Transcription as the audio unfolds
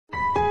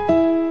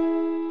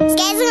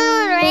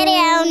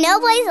Radio, no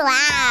boys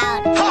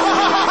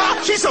allowed.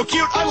 She's so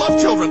cute. I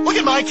love children. Look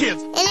at my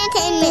kids.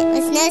 Entertainment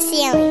with no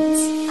ceilings.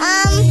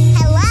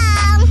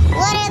 Hello?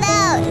 What are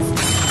those?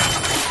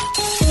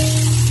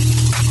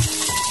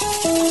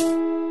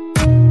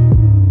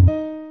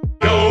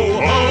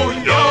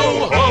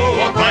 Yo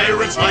ho, a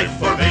pirate's life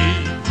for me.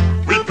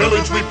 We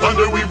pillage, we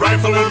plunder, we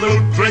rifle and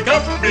loot. Drink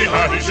up, me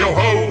hearties, yo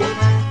ho.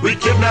 We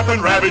kidnap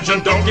and ravage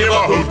and don't give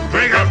a hoot.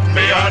 Drink up,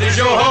 me hearties,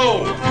 yo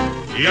ho.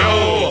 Yo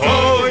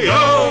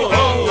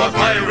ho, a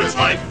pirate's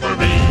life for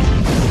me.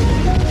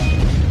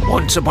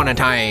 Once upon a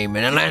time,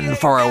 in a land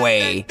far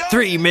away,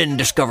 3 men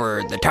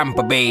discovered the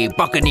Tampa Bay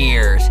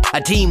Buccaneers,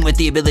 a team with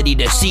the ability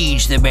to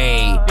siege the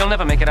bay. You'll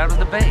never make it out of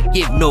the bay.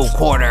 Give no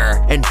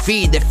quarter, and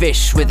feed the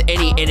fish with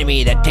any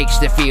enemy that takes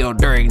the field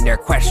during their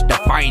quest to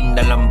find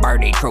the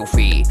Lombardi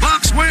Trophy.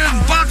 Bucs win!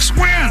 Bucs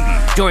win!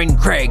 Join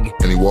Craig.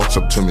 And he walks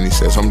up to me and he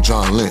says, I'm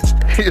John Lynch.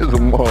 He is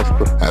a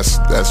monster.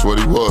 That's what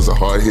he was, a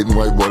hard-hitting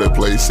white boy that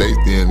played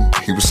safety, and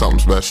he was something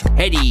special.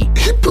 Eddie.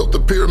 He built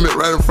the pyramid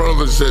right in front of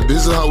us and said,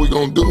 this is how we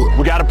gonna do it.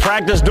 We gotta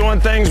practice doing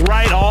things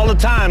right all the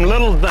time,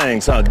 little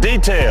things,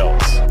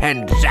 details.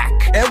 And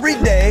Zach. Every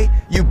day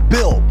you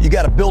build. You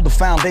gotta build the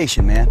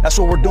foundation, man. That's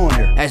what we're doing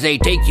here. As they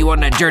take you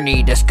on a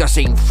journey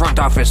discussing front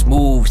office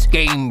moves,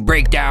 game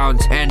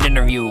breakdowns, and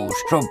interviews.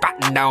 So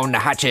batten down the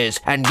hatches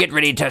and get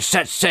ready to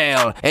set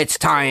sail. It's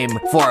time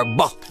for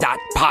Buc That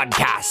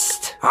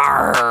Podcast.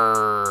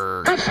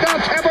 Arrgh. Touchdown,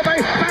 Tampa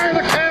Bay! Fire the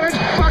cannons!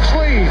 Bucs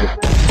lead!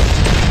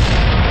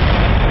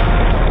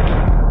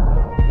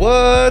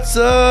 What's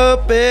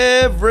up,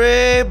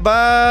 everybody?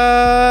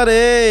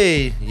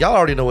 Y'all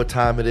already know what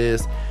time it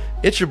is.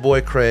 It's your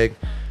boy Craig.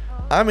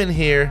 I'm in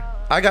here.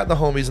 I got the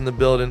homies in the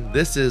building.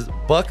 This is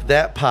Buc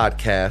That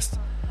Podcast.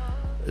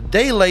 A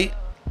day late,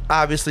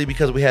 obviously,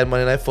 because we had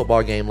Monday Night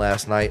Football game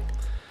last night.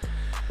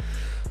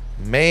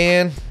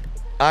 Man,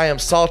 I am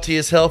salty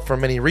as hell for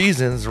many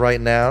reasons right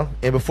now.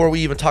 And before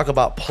we even talk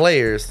about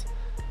players,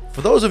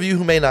 for those of you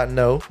who may not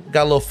know,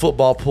 got a little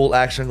football pool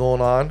action going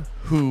on,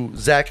 who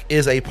Zach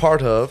is a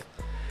part of.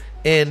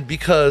 And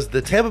because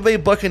the Tampa Bay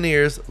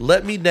Buccaneers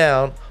let me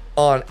down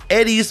on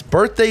Eddie's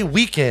birthday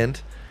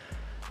weekend,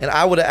 and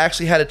I would have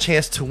actually had a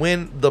chance to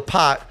win the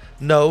pot,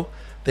 no,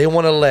 they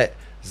want to let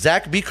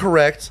Zach be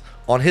correct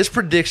on his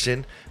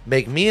prediction,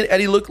 make me and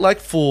Eddie look like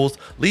fools,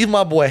 leave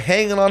my boy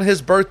hanging on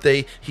his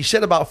birthday. He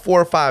shed about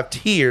 4 or 5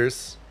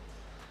 tears,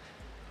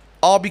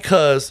 all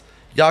because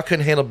y'all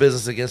couldn't handle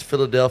business against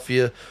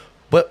Philadelphia.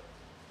 But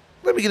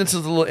let me get into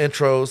the little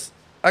intros.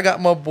 I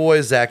got my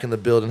boy Zach in the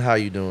building. How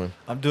you doing?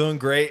 I'm doing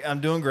great.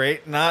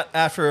 Not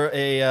after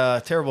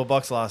a terrible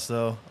Bucs loss,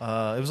 though.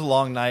 It was a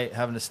long night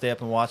having to stay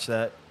up and watch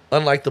that.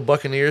 Unlike the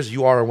Buccaneers,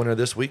 you are a winner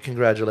this week.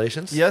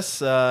 Congratulations.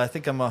 Yes, I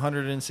think I'm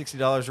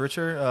 $160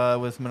 richer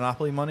with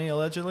Monopoly money,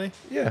 allegedly.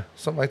 Yeah,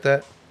 something like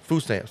that.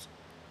 Food stamps.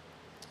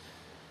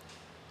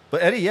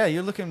 But, Eddie, yeah,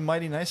 you're looking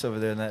mighty nice over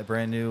there in that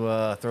brand new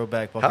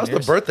throwback Buccaneers.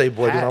 How's the birthday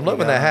boy doing? I'm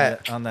loving that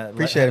hat. On that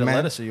Appreciate it, man.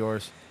 lettuce of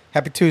yours.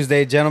 Happy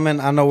Tuesday,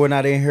 gentlemen. I know we're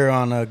not in here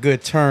on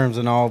good terms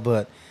and all,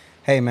 but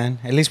hey, man,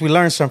 at least we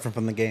learned something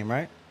from the game,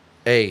 right?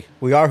 Hey.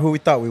 We are who we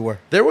thought we were.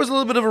 There was a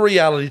little bit of a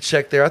reality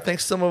check there. I think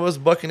some of us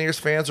Buccaneers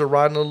fans are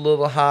riding a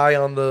little high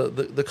on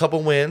the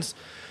couple wins.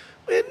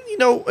 And, you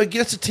know,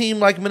 against a team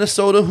like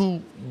Minnesota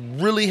who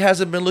really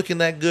hasn't been looking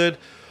that good,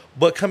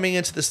 but coming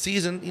into the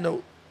season, you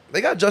know,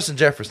 they got Justin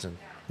Jefferson.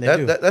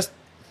 That's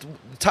the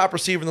top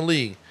receiver in the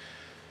league.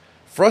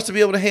 For us to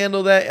be able to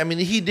handle that, I mean,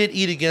 he did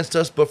eat against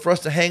us, but for us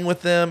to hang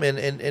with them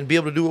and be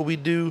able to do what we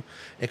do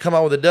and come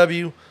out with a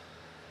W,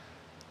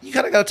 you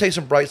kind of got to take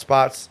some bright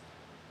spots.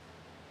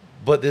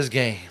 But this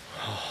game,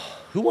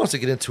 who wants to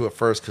get into it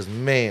first? Because,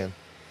 man.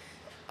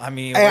 I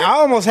mean, hey, I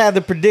almost had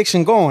the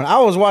prediction going. I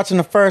was watching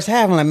the first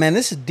half. I'm like, man,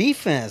 this is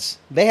defense.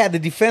 They had the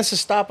defensive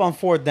stop on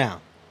 4th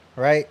down,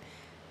 right?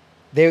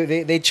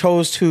 They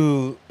chose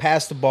to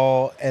pass the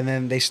ball, and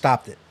then they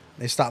stopped it.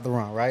 They stopped the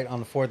run, right?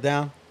 On the 4th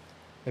down,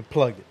 they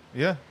plugged it.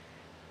 Yeah.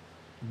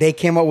 They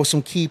came up with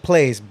some key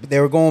plays. They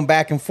were going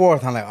back and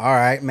forth. I'm like, all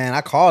right, man, I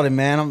called it,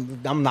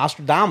 man. I'm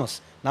Nostradamus,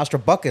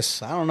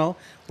 Nostrabuckus. I don't know.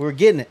 We were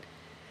getting it.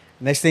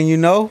 Next thing you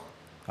know,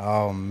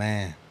 oh,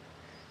 man,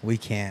 we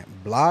can't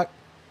block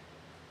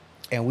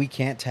and we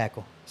can't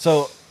tackle.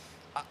 So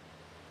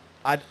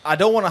I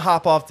don't want to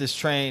hop off this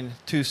train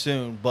too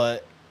soon,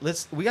 but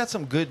we got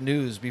some good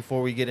news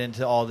before we get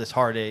into all this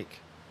heartache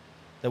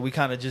that we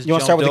kind of just You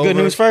want to start with the good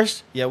news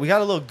first? Yeah, we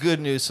got a little good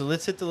news. So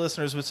let's hit the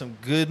listeners with some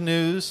good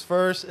news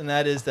first, and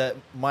that is that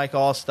Mike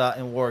Allstott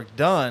and Warwick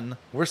Dunn.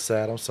 We're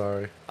sad. I'm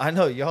sorry. I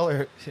know. Y'all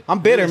are. I'm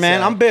bitter, man.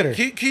 Sad. I'm bitter.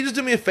 Can you just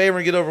do me a favor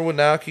and get over with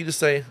now? Can you just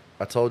say,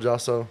 I told y'all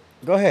so?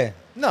 Go ahead.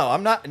 No,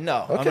 I'm not.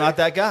 No, okay. I'm not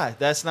that guy.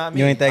 That's not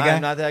me. You ain't that guy?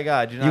 I'm not that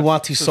guy. Do not you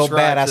want to so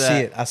bad. I see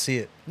it. I see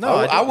it. No,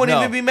 I wouldn't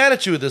even be mad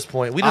at you at this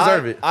point. We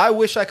deserve it. I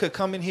wish I could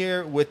come in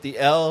here with the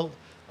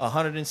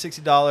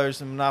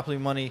 $160 in Monopoly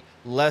money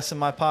less in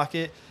my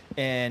pocket,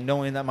 and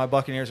knowing that my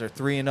Buccaneers are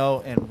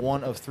 3-0 and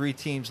one of 3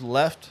 teams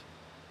left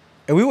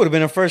And we would have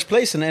been in first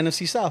place in the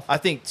NFC South. I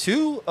think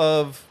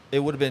it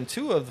would have been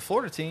two of the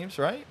Florida teams,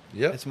 right?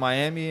 Yep. It's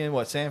Miami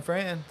and San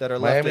Fran that are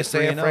Miami, left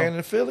at 3-0. San Fran,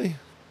 and Philly.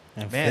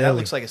 And Man, that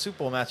looks like a Super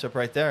Bowl matchup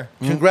right there.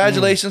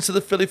 Congratulations to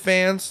the Philly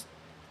fans.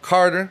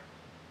 Carter,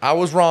 I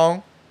was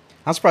wrong.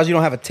 I'm surprised you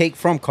don't have a take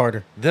from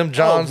Carter. Them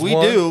Johns we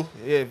won. do.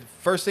 Yeah,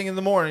 first thing in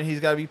the morning, he's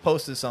got to be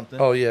posted something.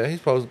 Oh, yeah, he's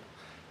posted.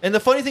 And the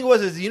funny thing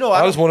was,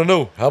 I just want to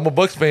know how my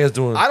Bucs fans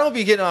doing. I don't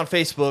be getting on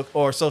Facebook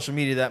or social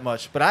media that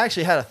much, but I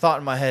actually had a thought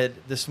in my head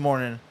this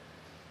morning.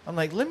 I'm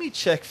like, let me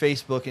check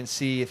Facebook and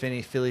see if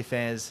any Philly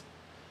fans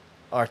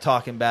are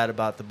talking bad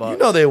about the Bucs. You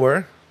know they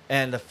were.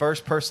 And the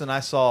first person I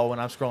saw when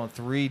I'm scrolling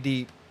 3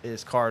 deep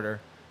is Carter.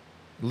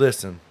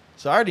 Listen.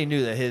 So I already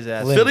knew that his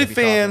ass. Philly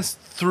fans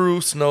threw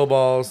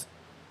snowballs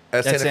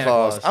at Santa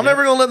Claus. I'm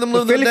never going to let them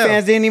live The Philly them down.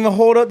 fans didn't even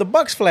hold up the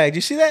Bucs flag.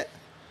 You see that?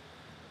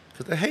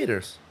 Because they're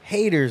haters.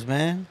 Haters,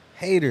 man.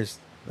 Haters.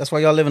 That's why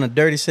y'all live in a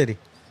dirty city.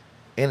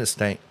 And it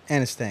stank.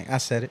 And it stank. I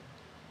said it.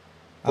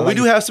 But we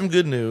do have some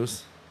good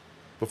news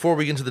before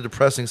we get into the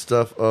depressing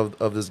stuff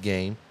of this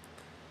game.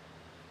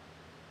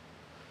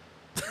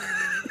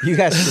 You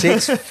got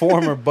 6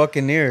 former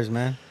Buccaneers,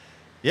 man.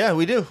 Yeah,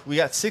 we do. We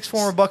got 6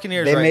 former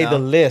Buccaneers They right made now. the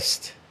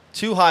list.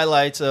 2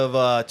 highlights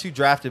of 2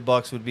 drafted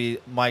Bucs would be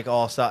Mike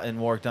Allstott and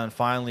Warwick Dunn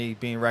finally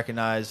being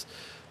recognized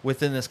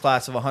within this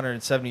class of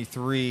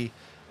 173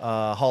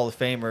 Hall of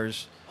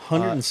Famers.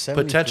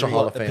 173. Potential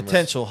Hall of Famers.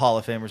 Potential Hall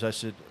of Famers, I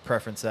should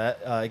preference that.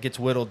 It gets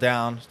whittled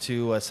down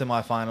to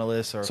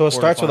semifinalists. Or So it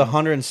starts with quarterfinal.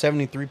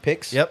 173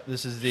 picks? Yep,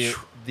 this is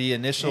the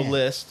initial Man.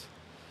 list.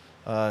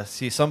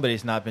 See,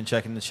 somebody's not been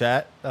checking the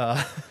chat.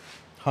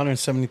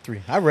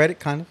 173. I read it,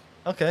 kind of.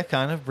 Okay,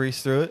 kind of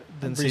breezed through it.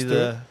 Didn't see breezed through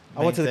the. it.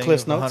 I went to the main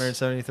Cliff's thing of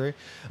notes. 173.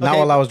 Not Okay,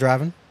 while I was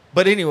driving.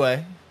 But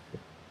anyway,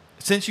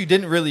 since you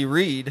didn't really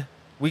read,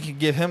 we could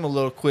give him a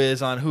little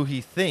quiz on who he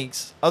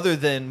thinks, other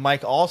than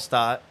Mike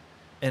Allstott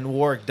and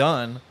Warwick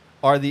Dunn,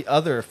 are the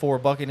other 4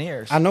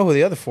 Buccaneers. I know who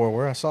the other 4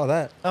 were. I saw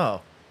that.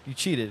 Oh, you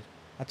cheated.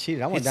 I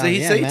cheated. I went He down said- he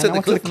the said end, he man. took I the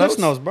went to the Cliff Cliff's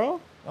Notes. notes,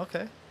 bro.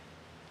 Okay.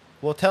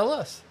 Well, tell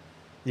us.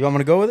 You want me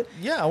to go with it?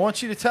 Yeah, I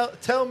want you to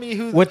tell me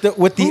who. With the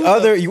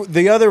who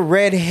the other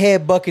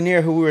redhead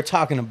Buccaneer who we were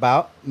talking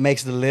about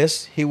makes the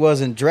list. He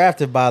wasn't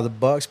drafted by the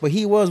Bucs, but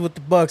he was with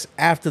the Bucs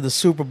after the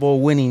Super Bowl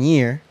winning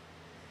year.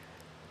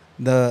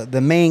 The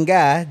main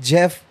guy,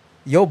 Jeff,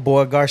 your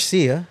boy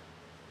Garcia,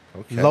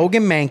 Okay.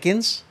 Logan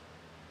Mankins,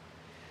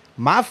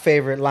 my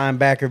favorite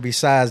linebacker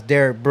besides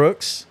Derek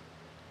Brooks,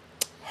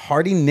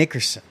 Hardy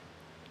Nickerson.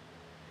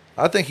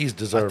 I think he's I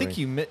deserving.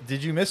 think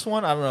did you miss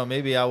one? I don't know.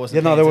 Maybe I wasn't.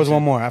 Yeah, no, paying there was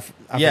attention. one more.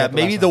 I Yeah, forgot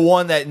maybe last the one.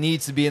 one that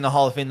needs to be in the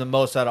Hall of Fame the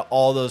most out of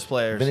all those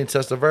players. Vinny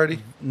Testaverde,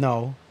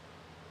 No.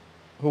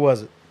 Who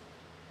was it?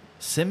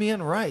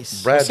 Simeon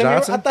Rice. Brad Simeon-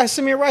 Johnson. I thought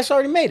Simeon Rice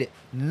already made it.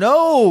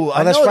 No,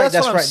 I that's know. right,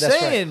 That's what I'm that's right.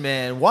 saying,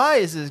 man. Why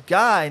is this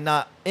guy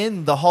not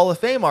in the Hall of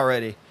Fame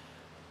already?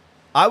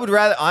 I'd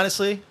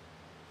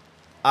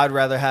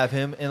rather have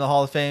him in the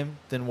Hall of Fame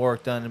than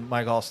Warwick Dunn and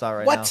Mike Allstott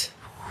right now. What?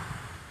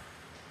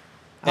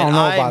 I don't And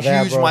know I'm about a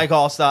that, huge bro. Mike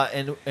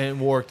Allstott and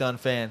Warwick Dunn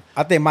fan.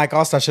 I think Mike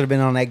Allstott should have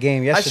been on that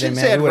game I yesterday, shouldn't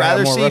man. say I'd We would've had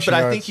rather more see, rushing but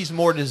I yards. think he's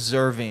more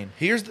deserving.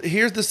 Here's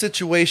the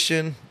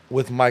situation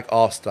with Mike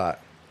Allstott.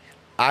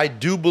 I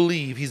do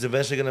believe he's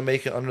eventually going to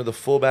make it under the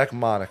fullback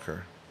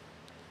moniker.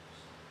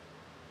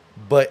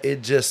 But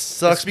it just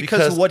sucks It's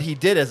because of what he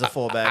did as a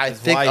fullback. I is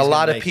think why a he's lot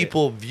gonna of make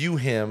people view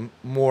him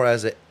more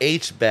as an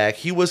H-back.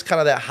 He was kind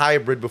of that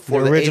hybrid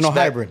before The original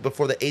H-back, hybrid.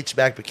 before the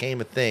H-back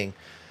became a thing.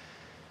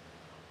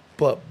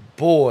 But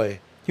boy,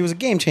 He was a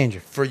game changer.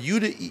 for you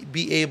to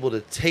be able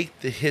to take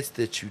the hits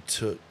that you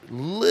took,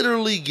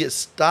 literally get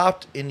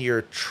stopped in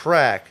your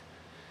track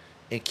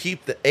and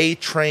keep the A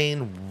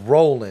train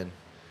rolling.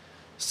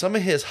 Some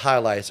of his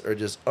highlights are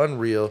just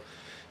unreal.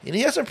 And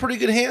he has some pretty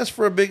good hands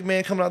for a big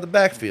man coming out of the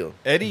backfield.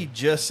 Eddie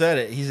just said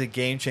it. He's a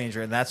game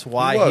changer, and that's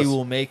why was. he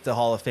will make the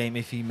Hall of Fame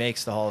if he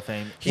makes the Hall of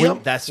Fame.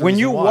 That's the when reason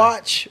you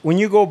why. when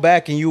you go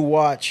back and you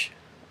watch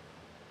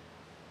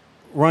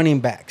running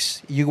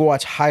backs, you go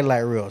watch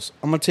highlight reels.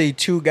 I'm gonna tell you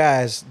 2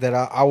 guys that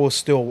I will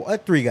still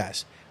 3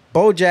 guys: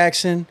 Bo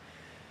Jackson,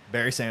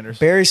 Barry Sanders.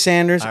 Barry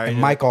Sanders, I already and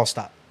knew Mike it.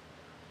 Allstott.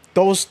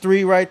 Those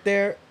 3 right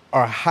there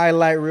are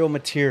highlight reel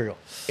material.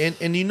 And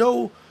you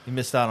know, You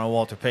missed out on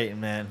Walter Payton,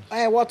 man.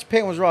 Hey, Walter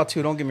Payton was raw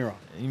too. Don't get me wrong.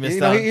 You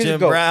missed out on he's a Jim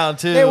GOAT. Brown,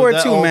 too. They were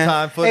That too, man.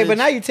 old-time Hey, footage. but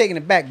now you're taking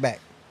it back.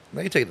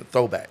 now you take the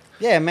throwback.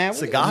 Yeah, man.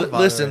 It's a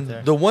godfather Listen, right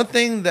there. the one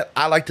thing that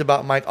I liked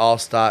about Mike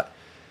Allstott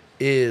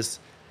is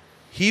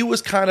he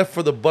was kind of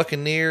for the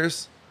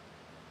Buccaneers.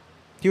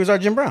 He was our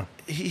Jim Brown.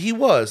 He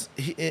was.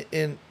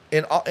 And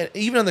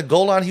even on the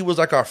goal line, he was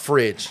like our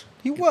fridge.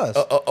 He was.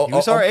 He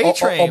was our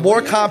A-train. A more What do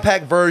you mean?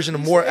 compact version, a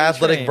He's more the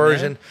athletic A-train,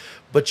 version. man.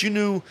 But you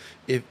knew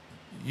if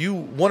you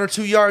 1 or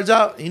 2 yards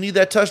out, you need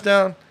that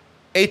touchdown,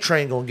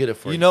 A-Train going to get it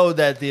for you. You know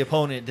that the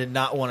opponent did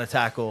not want to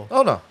tackle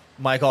Oh, no.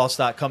 Mike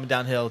Allstott coming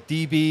downhill.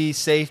 DB,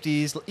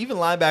 safeties, even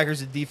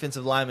linebackers and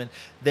defensive linemen,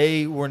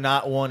 they were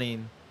not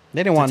wanting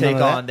They didn't to want none take of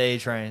that. on the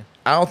A-Train.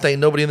 I don't think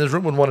nobody in this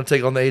room would want to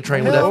take on the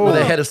A-Train with Hell that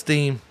no. head of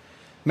steam.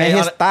 Man, Hey,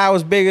 his on a- thigh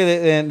was bigger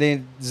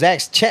than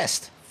Zach's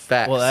chest.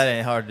 Facts. Well, that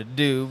ain't hard to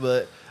do.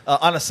 But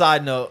on a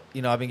side note,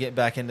 I've been getting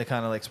back into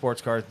kind of like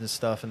sports cars and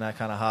stuff and that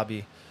kind of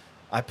hobby.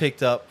 I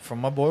picked up from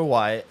my boy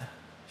Wyatt.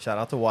 Shout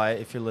out to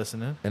Wyatt if you're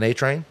listening. An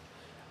A-Train?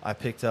 I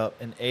picked up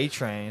an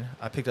A-Train.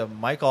 I picked up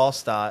Mike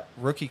Allstott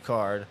rookie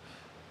card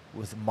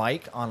with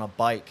Mike on a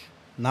bike.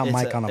 Not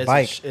Mike on a it's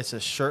bike. It's a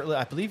shirtless.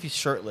 I believe he's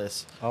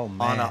shirtless. Oh,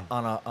 man.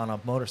 On a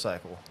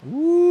motorcycle.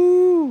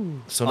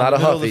 Woo. So On not the a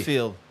middle of the Huffy.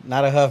 field.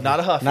 Not a Huffy. Not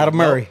a Huffy. Not a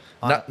Murray.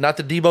 Nope. Not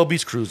the Debo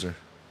Beach Cruiser.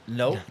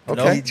 Nope.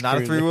 Okay. Nope. Beach Not a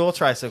cruiser. 3-wheel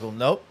tricycle.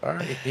 Nope. All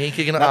right. He ain't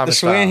kicking the Not the Amish Schwinn.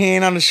 style. He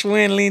ain't on the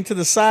Schwinn, lean to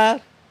the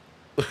side.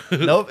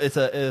 Nope. I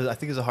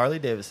think it's a Harley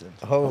Davidson.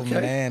 Oh,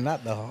 Okay. man.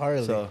 Not the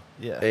Harley. So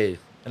yeah. Hey,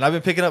 And I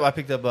picked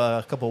up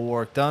a couple of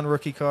Warwick Dunn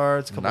rookie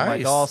cards, a couple of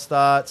Mike Nice.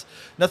 Allstotts.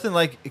 Nothing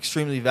like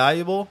extremely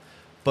valuable,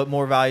 but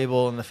more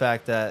valuable in the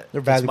fact that They're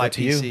it's valuable my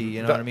to you. PC.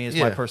 You know what I mean? It's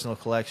my Yeah. personal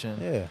collection.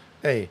 Yeah.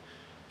 hey.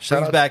 Shout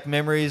Brings out, back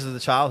memories of the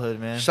childhood,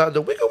 man. shout out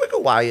to Wiggle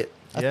Wiggle Wyatt.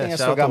 I Yeah, think I shout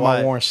still out got to my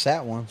Wyatt. Warren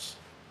Sapp ones.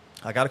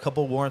 I got a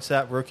couple Warren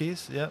Sapp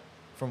rookies, yep,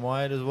 from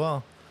Wyatt as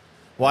well.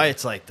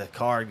 Wyatt's like the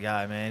card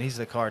guy, man. He's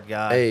the card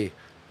guy. Hey,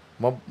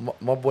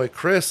 my boy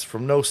Chris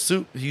from No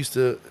Soup, he used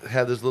to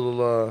have this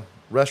little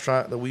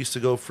restaurant that we used to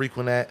go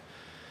frequent at.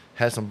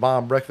 Had some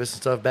bomb breakfast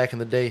and stuff back in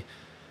the day.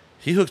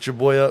 He hooked your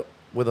boy up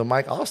with a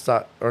Mike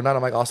Allstott, or not a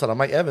Mike Allstott, a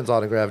Mike Evans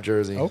autograph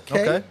jersey.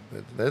 Okay.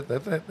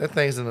 That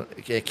thing's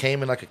it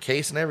came in like a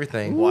case and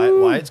everything.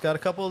 Wyatt's got a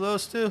couple of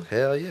those too.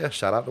 Hell yeah!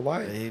 Shout out to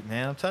Wyatt. Hey,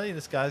 man, I'm telling you,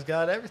 this guy's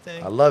got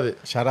everything. I love it.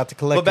 Shout out to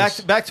collectors.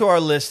 But back to our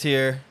list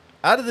here.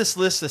 Out of this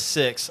list of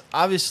 6,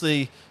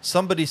 obviously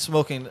somebody's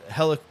smoking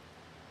hella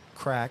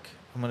crack.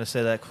 I'm going to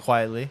say that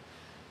quietly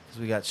because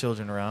we got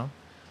children around.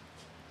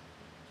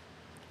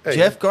 Hey,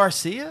 Jeff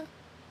Garcia?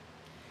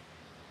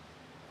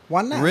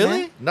 Why not?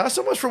 Really? man? not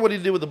so much for what he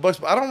did with the Bucks,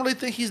 but I don't really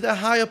think he's that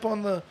high up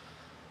on the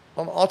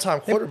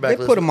all-time They, quarterback they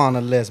list. put him on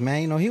the list,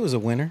 man. You know, he was a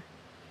winner.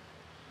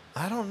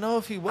 I don't know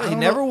if he was. I He don't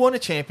never know. won a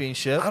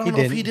championship. I don't He know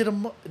if he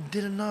didn't.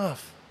 did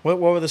enough. What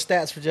were the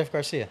stats for Jeff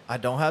Garcia? I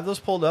don't have those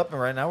pulled up,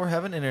 and right now we're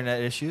having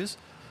internet issues.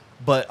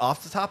 But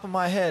off the top of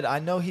my head, I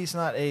know he's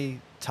not a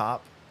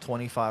top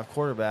 25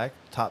 quarterback,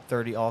 top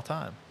 30 all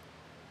time.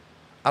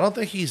 I don't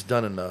think he's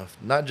done enough.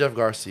 Not Jeff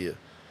Garcia.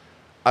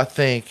 I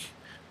think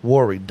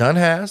Warwick Dunn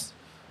has.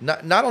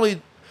 Not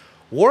only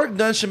Warwick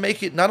Dunn should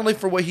make it not only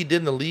for what he did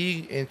in the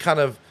league and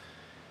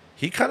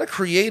he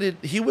created.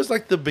 He was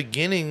like the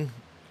beginning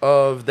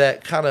of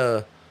that kind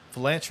of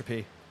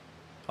Philanthropy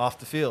off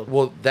the field.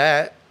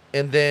 that,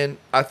 and then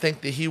I think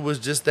that he was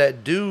just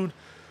that dude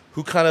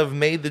who kind of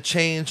made the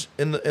change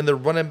in the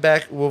running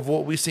back of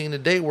what we've seen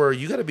today, where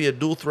you got to be a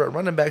dual threat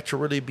running back to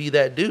really be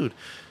that dude.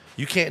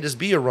 You can't just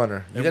be a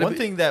runner. You And gotta one be-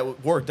 thing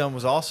that Warwick Dunn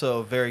was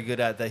also very good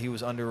at, that he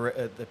was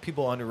that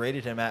people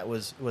underrated him at,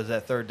 was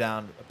that third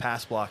down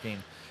pass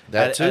blocking.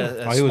 That too.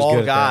 A Oh, he was small good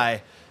at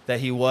guy that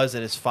he was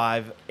at his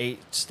 5'8"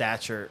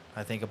 stature.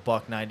 I think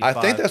 $195. I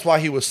think that's why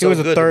he was so was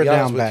a good. third to be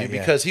honest down with back, you,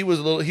 yeah. because he was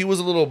a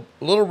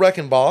little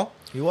wrecking ball.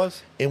 he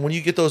was. And when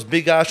you get those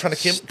big guys trying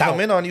to Stout. come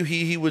in on you,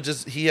 he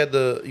had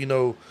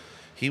the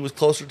he was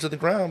closer to the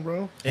ground,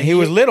 bro. And he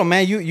was little,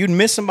 man. You'd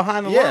miss him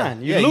behind the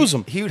line. You'd lose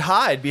him. He would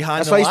hide behind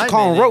That's the why I used to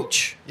call him lineman.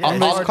 Roach. Yeah, I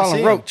it's used to hard call to him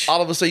see Roach.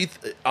 All of a sudden,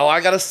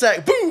 I got a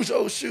sack. Boom!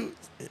 Oh shoot!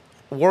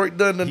 Warwick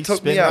Dunn He took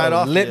spin me out. right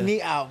off. Lit Yeah.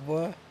 me out,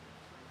 boy.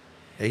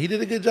 Hey, he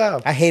did a good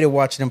job. I hated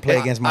watching him play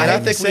Yeah, against and I Miami. I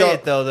have think to we say all-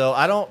 it though.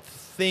 I don't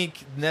think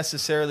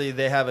necessarily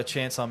they have a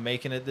chance on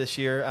making it this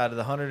year. Out of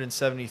the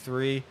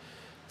 173,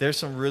 there's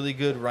some really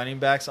good running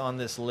backs on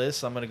this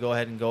list. I'm going to go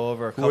ahead and go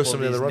over a Who are couple some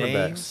of of these the running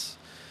names.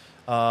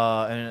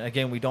 And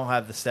again, we don't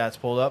have the stats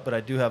pulled up, but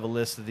I do have a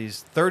list of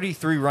these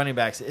 33 running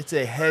backs. It's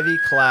a heavy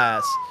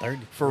class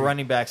 33. for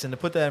running backs. And to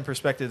put that in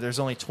perspective, there's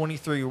only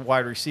 23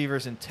 wide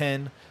receivers and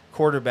 10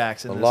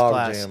 quarterbacks in A this log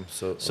class. jam,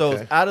 so, So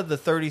okay. out of the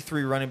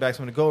 33 running backs,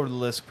 I'm going to go over the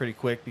list pretty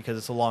quick because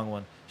it's a long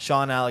one.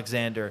 Sean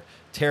Alexander,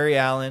 Terry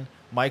Allen,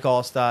 Mike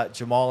Allstott,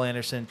 Jamal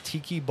Anderson,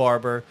 Tiki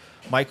Barber,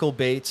 Michael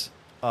Bates,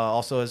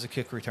 also as a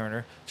kick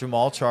returner,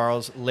 Jamal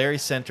Charles, Larry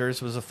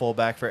Centers was a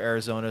fullback for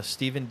Arizona,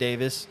 Stephen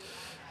Davis,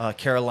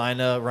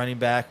 Carolina running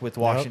back with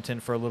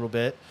Washington for a little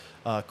bit,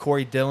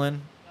 Corey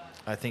Dillon,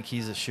 I think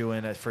he's a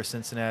shoo-in for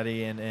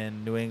Cincinnati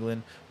and New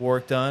England,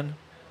 Warwick Dunn,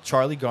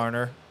 Charlie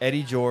Garner,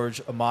 Eddie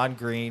George, Ahmad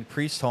Green,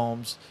 Priest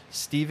Holmes,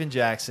 Steven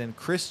Jackson,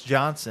 Chris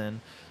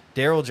Johnson,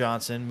 Daryl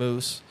Johnson,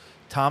 Moose,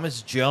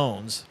 Thomas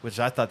Jones, which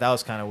I thought that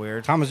was kind of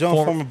weird. Thomas Jones,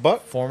 former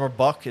Buck. Former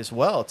Buck as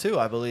well, too,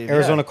 I believe.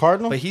 Arizona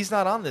Cardinal? But he's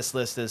not on this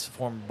list as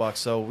former Buck,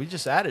 so we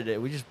just added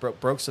it. We just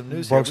broke some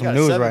news Broke here. some We got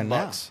news 7 right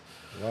now. Bucks.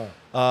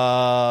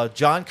 Wow.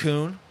 John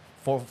Kuhn,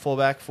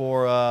 fullback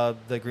for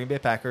the Green Bay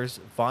Packers.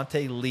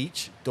 Vontae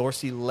Leach,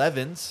 Dorsey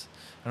Levens.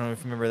 I don't know if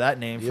you remember that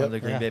name Yep. from the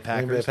Green Bay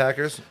Packers. Green Bay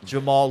Packers.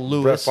 Jamal Brett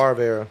Lewis.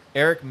 Favre era.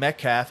 Eric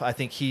Metcalf, I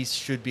think he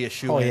should be a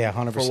shoe-in Oh, yeah, for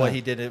 100%. what he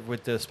did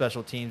with the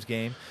special teams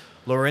game.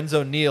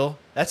 Lorenzo Neal,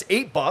 that's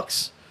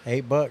 $8.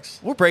 $8.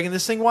 We're breaking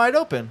this thing wide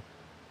open.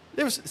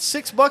 There was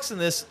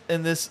 $6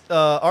 in this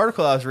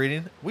article I was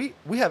reading. We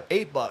have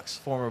 $8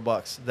 former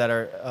Bucks that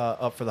are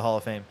up for the Hall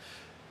of Fame.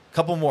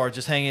 Couple more,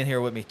 just hang in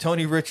here with me.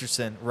 Tony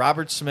Richardson,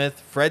 Robert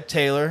Smith, Fred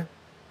Taylor.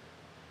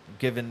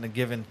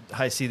 given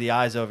I see the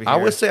eyes over here. I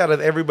would say out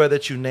of everybody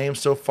that you named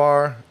so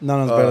far,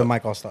 None of them's better than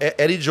Mike Allstott.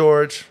 Eddie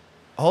George.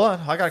 Hold on,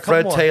 I got a couple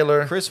Fred more.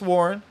 Taylor. Chris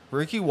Warren,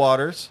 Ricky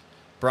Waters,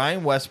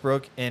 Brian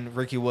Westbrook, and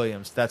Ricky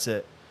Williams. That's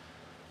it.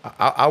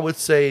 I would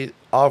say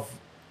probably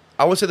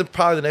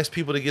the next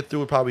people to get through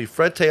would probably be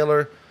Fred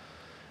Taylor,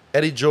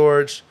 Eddie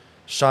George,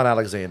 Sean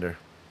Alexander,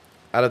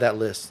 out of that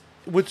list.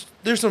 Which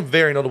there's some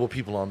very notable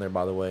people on there,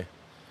 by the way.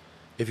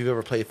 If you've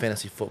ever played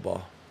fantasy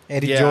football,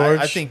 Eddie Yeah, George,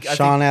 I think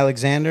Sean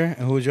Alexander,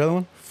 and who was the other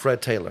one?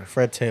 Fred Taylor.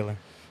 Fred Taylor.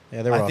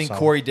 Yeah, they were all I think solid.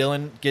 Corey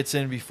Dillon gets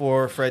in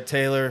before Fred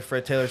Taylor.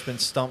 Fred Taylor's been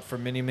stumped for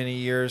many, many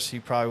years. He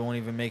probably won't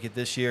even make it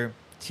this year.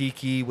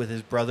 Tiki with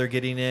his brother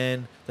getting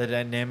in, the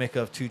dynamic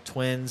of two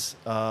twins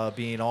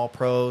being all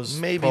pros,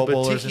 Maybe, Pro but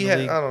Bowlers Tiki in the had,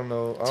 league. I don't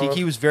know.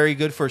 Tiki was very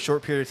good for a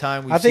short period of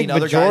time. We've I think seen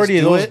other majority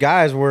guys of do those it.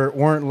 guys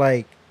weren't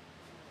like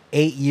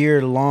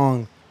 8-year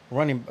long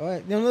running.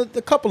 A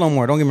couple of them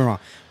were. Don't get me wrong,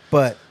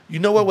 but You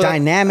know what?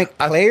 dynamic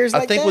players. I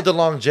like think that? with the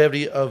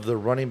longevity of the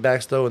running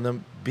backs, though, and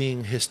them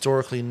being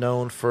historically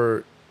known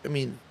for, I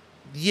mean,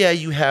 yeah,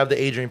 you have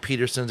the Adrian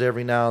Petersons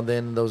every now and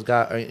then. Those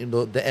guys,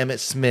 the Emmitt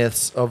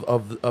Smiths of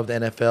the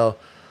NFL.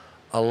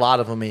 A lot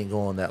of them ain't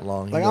going that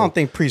long. Like I don't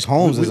think Priest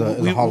Holmes is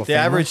a Hall of The Famer.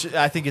 average,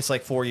 I think it's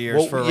like 4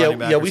 years for a yeah, running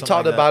back. yeah. or We something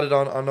talked like about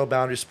that. it on No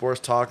Boundary Sports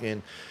Talk,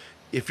 and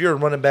if you're a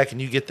running back and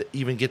you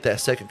even get that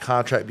second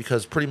contract,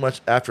 because pretty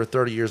much after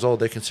 30 years old,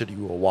 they consider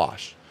you a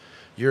wash.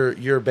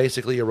 You're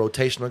basically a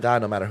rotational guy,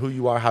 no matter who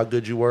you are, how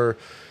good you were.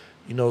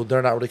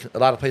 They're not really. A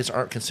lot of places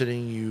aren't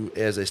considering you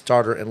as a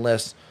starter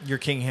unless You're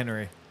King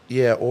Henry.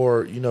 yeah,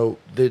 or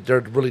they're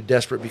really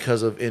desperate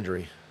because of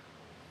injury.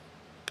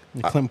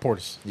 Clinton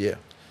Portis. Yeah.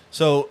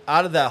 So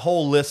out of that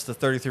whole list of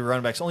 33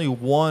 running backs, only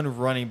one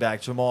running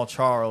back, Jamal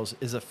Charles,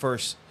 is a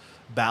first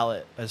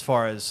ballot as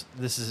far as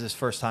this is his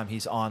first time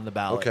he's on the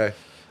ballot. Okay.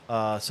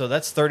 So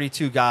that's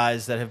 32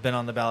 guys that have been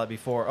on the ballot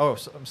before. Oh,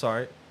 I'm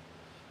sorry.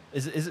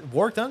 Is it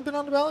Warwick Dunn been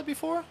on the ballot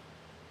before?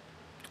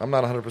 I'm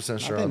not 100%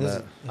 sure on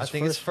that. I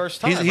think it's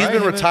first time. He's right?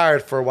 been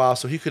retired for a while,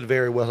 so he could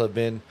very well have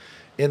been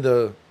in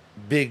the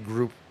big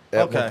group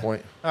at one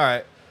point. All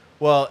right.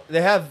 Well,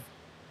 they have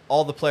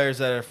all the players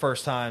that are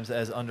first times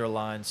as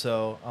underlined,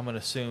 so I'm going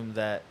to assume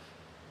that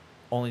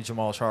only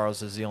Jamal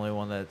Charles is the only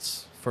one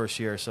that's first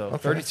year. So Okay.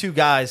 32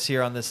 guys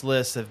here on this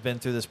list have been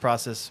through this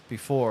process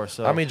before.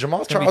 So I mean,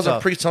 Jamal it's gonna be Charles and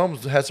tough. Priest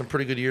Holmes had some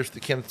pretty good years for the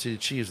Kansas City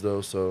Chiefs,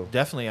 though. So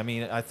Definitely. I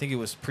mean, I think it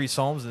was Priest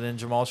Holmes and then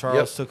Jamal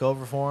Charles took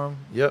over for him.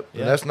 Yep.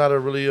 Yeah. And that's not a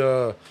really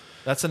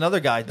That's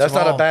another guy. that's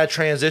Jamal, not a bad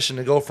transition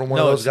to go from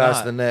one of those it's guys not.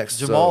 to the next.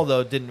 Jamal so.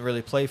 though didn't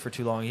really play for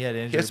too long. He had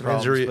injury some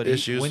problems, injury but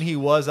issues. when he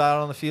was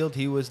out on the field,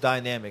 he was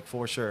dynamic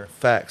for sure.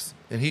 Facts.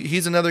 And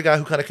he's another guy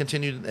who kind of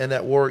continued in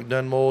that Warwick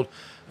Dunn mold,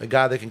 a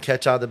guy that can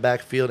catch out of the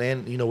backfield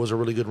and, was a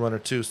really good runner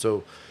too.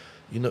 So,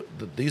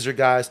 these are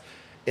guys.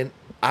 And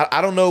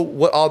I don't know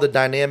what all the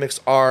dynamics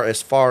are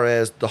as far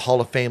as the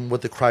Hall of Fame,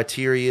 what the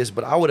criteria is,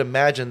 but I would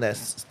imagine that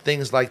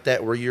things like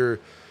that where you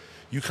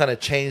kind of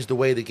change the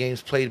way the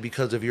game's played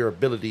because of your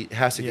ability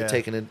has to get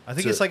taken in. I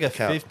think it's like a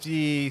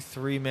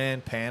 53-man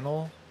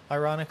panel,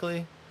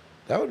 ironically.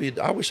 That would be.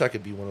 I wish I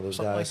could be one of those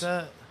Something guys.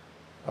 like that.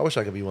 I wish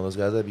I could be one of those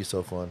guys. That'd be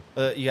so fun.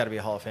 You got to be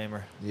a Hall of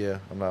Famer. Yeah,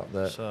 I'm not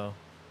that. So,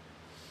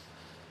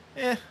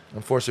 yeah.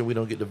 Unfortunately, we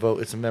don't get to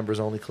vote. It's a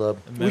members-only club.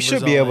 We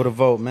should be able to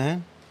vote,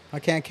 man. I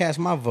can't cast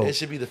my vote. It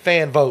should be the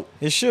fan vote.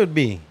 It should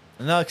be.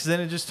 No, because then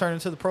it just turned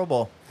into the Pro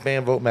Bowl.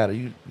 Fan vote matter.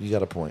 You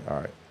got a point. All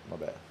right, my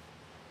bad.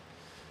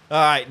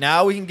 All right,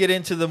 now we can get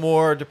into the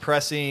more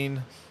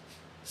depressing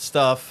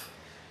stuff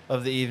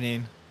of the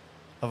evening,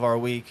 of our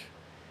week,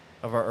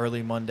 of our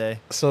early Monday.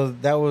 So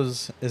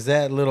is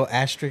that little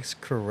asterisk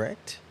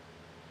correct?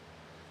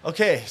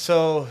 Okay,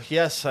 so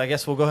yes, I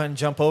guess we'll go ahead and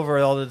jump over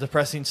all the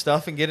depressing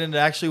stuff and get into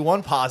actually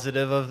one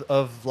positive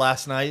of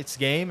last night's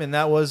game, and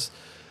that was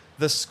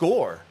the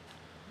score.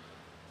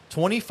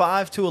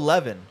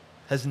 25-11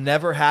 has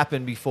never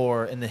happened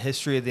before in the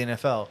history of the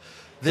NFL.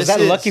 Is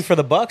that lucky for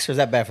the Bucs or is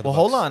that bad for the Bucs?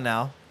 Well, hold on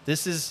now.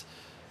 This is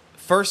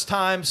first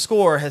time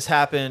score has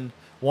happened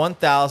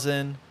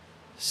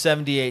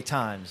 1,078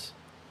 times.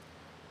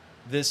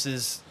 This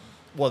was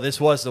the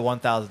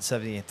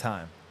 1,078th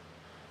time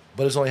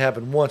But it's only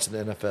happened once in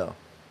the NFL.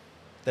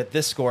 that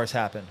this score has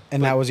happened.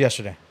 And that was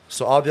yesterday.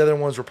 So all the other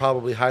ones were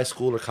probably high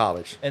school or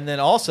college. And then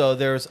also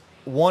there's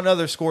one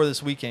other score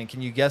this weekend.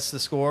 Can you guess the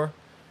score?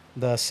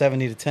 The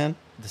 70-10?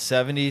 The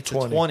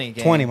 70-20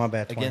 game. 20, my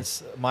bad, 20.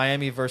 Against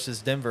Miami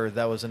versus Denver.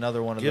 That was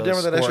another one of Give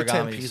those Denver that extra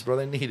 10 scoregamis. piece, bro.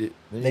 They need it.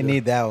 They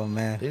need that one,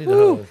 man. They need a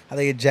hug. How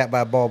they get jacked by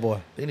a ball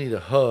boy. They need a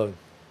hug.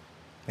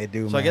 They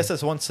do, So man. I guess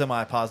that's one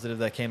semi-positive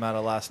that came out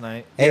of last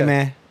night. Hey, Yeah.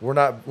 man. We're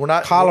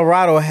not.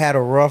 Colorado had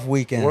a rough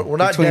weekend. We're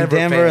not Between Denver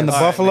Denver and the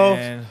fans. All right, Buffalo.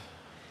 man.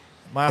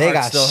 My They heart's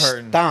got still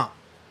hurting. stomped.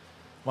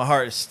 My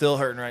heart is still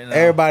hurting right now.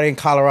 Everybody in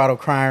Colorado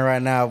crying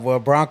right now. Well,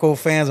 Bronco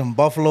fans and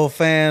Buffalo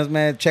fans,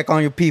 man, check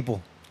on your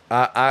people.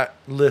 I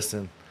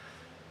listen.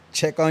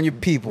 Check on your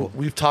people.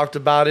 We've talked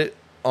about it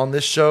on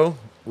this show.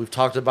 We've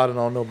talked about it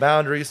on No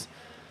Boundaries.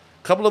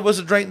 A couple of us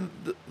have drank,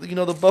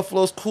 the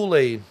Buffalo's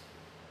Kool-Aid.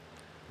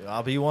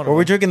 I'll be one of Were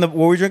we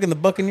them. drinking the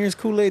Buccaneers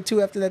Kool-Aid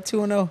too after that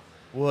 2-0?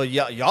 Well,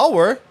 y'all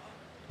were.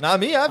 Not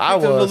me. I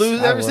picked them to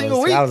lose every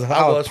single week. I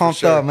was pumped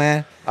for sure. up,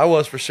 man. I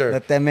was for sure.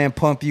 Let that man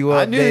pump you up.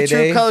 I knew the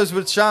true colors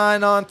would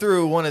shine on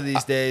through one of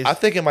these days. I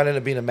think it might end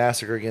up being a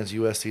massacre against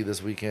USC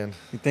this weekend.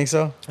 You think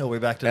so? Oh, we're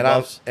back to the And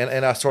Buffs.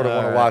 I sort of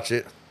want to watch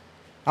it.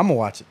 I'm gonna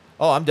watch it.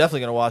 Oh, I'm definitely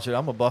gonna watch it.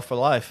 I'm a Buff for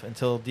life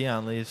until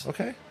Deion leaves.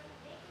 Okay.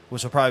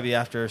 Which will probably be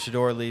after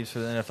Shador leaves for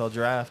the NFL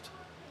draft.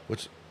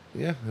 Which,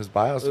 yeah, his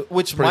bio's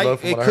Which pretty low might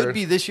from it what I could heard.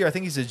 be this year. I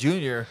think he's a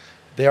junior,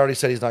 They already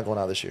said he's not going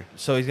out this year.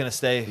 so he's gonna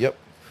stay. Yep.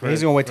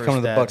 He's gonna wait to for come to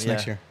his the dad, Bucks yeah.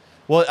 next year.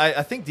 Well,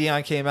 I think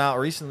Deion came out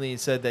recently and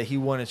said that he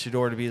wanted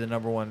Shador to be the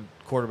number one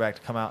quarterback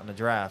to come out in the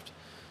draft.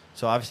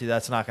 So obviously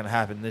that's not going to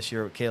happen this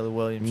year with Caleb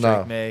Williams, No.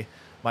 Drake May,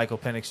 Michael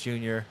Penix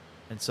Jr.,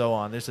 and so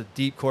on. There's a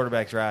deep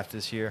quarterback draft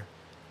this year.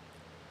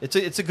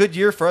 It's a good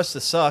year for us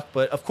to suck,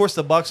 but of course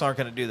the Bucks aren't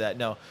going to do that.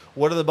 No.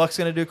 What are the Bucks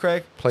going to do,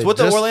 Craig? Play It's what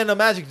the just- Orlando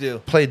Magic do.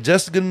 Play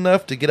just good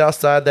enough to get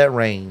outside that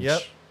range.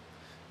 Yep.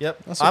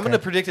 That's I'm okay. going to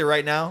predict it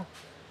right now.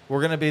 We're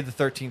going to be the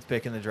 13th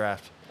pick in the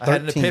draft. I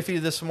had an 13th. epiphany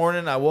this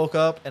morning. I woke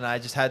up and I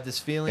just had this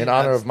feeling. In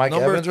honor that's of Mike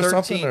number Evans or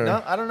something, 13. or-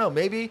 No, I don't know.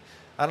 Maybe.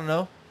 I don't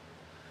know.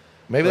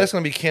 Maybe that's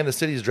going to be Kansas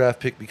City's draft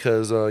pick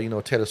because,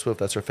 Taylor Swift,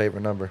 that's her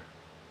favorite number.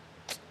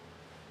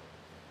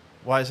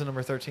 Why is the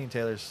number 13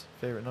 Taylor's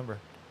favorite number?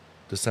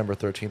 December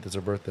 13th is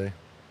her birthday.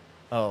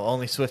 Oh,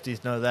 only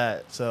Swifties know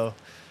that. So,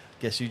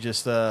 guess you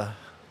just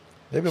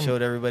Maybe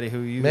showed everybody who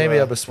you. Maybe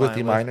I'm a flying Swiftie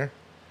with. minor.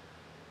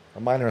 A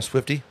minor and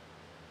Swiftie.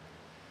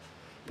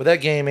 But that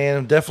game,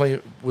 man,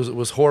 definitely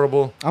was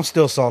horrible. I'm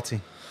still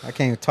salty. I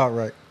can't even talk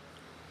right.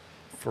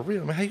 For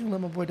real, man, how you gonna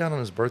let my boy down on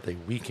his birthday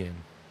weekend?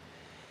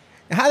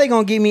 How they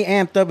gonna get me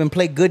amped up and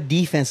play good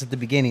defense at the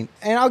beginning?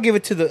 And I'll give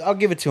it to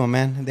them,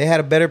 man. They had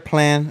a better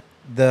plan.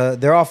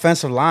 Their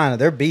offensive line,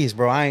 they're beasts,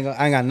 bro. I ain't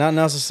got nothing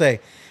else to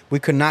say. We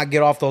could not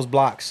get off those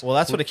blocks. Well,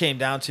 that's what it came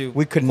down to.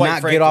 We could quite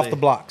not frankly. get off the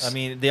blocks. I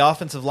mean, the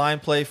offensive line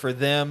play for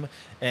them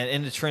and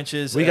in the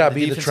trenches. We and got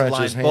beat in the defensive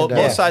trenches, line, hand both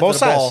down. sides Both of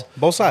the sides. ball.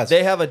 Both sides.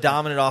 They have a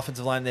dominant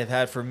offensive line they've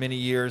had for many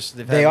years.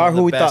 They've had They one are of who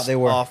the we thought best they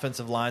were.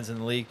 offensive lines in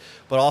the league.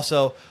 But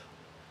also,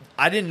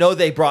 I didn't know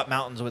they brought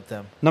mountains with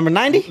them. Number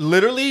 90?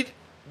 Literally,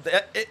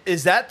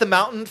 is that the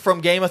mountain from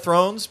Game of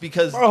Thrones?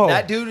 Because Bro,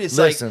 that dude is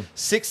listen. like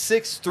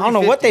 6'6", 350. I don't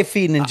know what they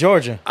feeding in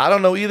Georgia. I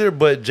don't know either,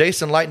 but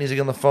Jason Light needs to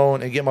get on the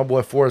phone and get my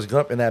boy Forrest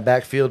Gump in that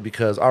backfield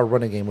because our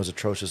running game was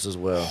atrocious as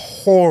well.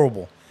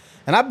 Horrible.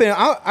 And I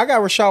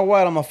got Rashad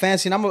White on my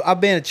fancy, and I've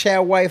been a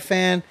Chad White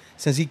fan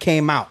since he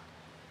came out.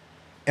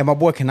 And my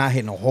boy cannot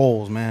hit no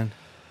holes, man.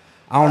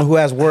 I don't know who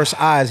has worse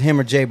eyes, him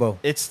or J-Bo.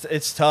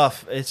 It's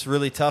tough. It's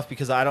really tough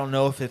because I don't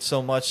know if it's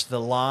so much the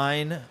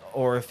line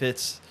or if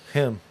it's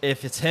Him.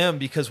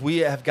 because we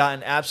have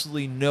gotten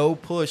absolutely no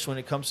push when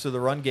it comes to the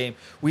run game.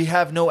 We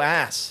have no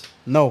ass.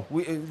 No.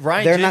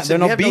 Ryan They're Jensen, they're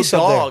no we have beasts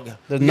no up dog.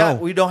 there.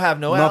 We don't have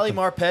no Ali Nothing.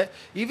 Marpet.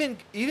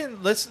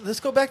 Even let's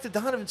go back to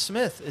Donovan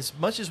Smith. As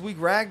much as we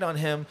ragged on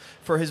him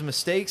for his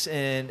mistakes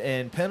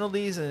and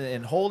penalties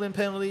and holding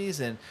penalties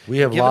and We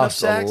have giving up lost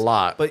a sacks,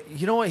 lot. But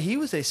you know what? He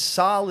was a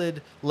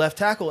solid left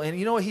tackle, and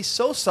you know what? He's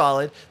so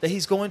solid that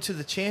he's going to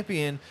the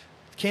champion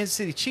Kansas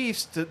City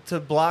Chiefs to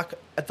block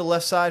at the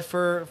left side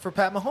for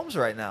Pat Mahomes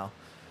right now.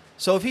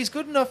 So if he's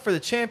good enough for the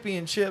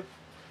championship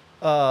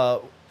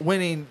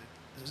winning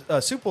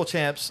Super Bowl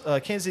champs,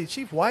 Kansas City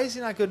Chiefs, why is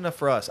he not good enough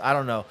for us? I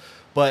don't know.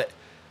 But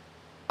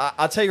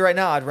I'll tell you right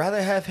now, I'd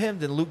rather have him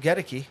than Luke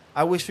Gedeke.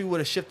 I wish we would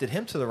have shifted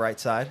him to the right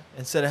side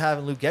instead of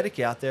having Luke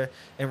Gedeke out there.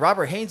 And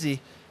Robert Hainsey,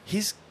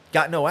 he's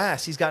got no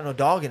ass. He's got no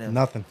dog in him.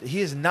 Nothing.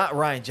 He is not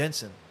Ryan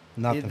Jensen.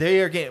 Nothing. They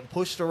are getting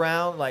pushed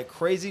around like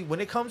crazy. When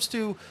it comes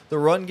to the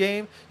run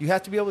game, you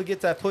have to be able to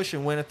get that push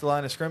and win at the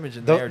line of scrimmage.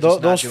 And they're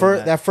just not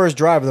doing that first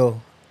drive,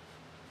 though,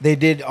 they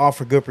did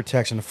offer good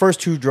protection. The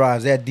first two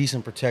drives, they had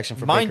decent protection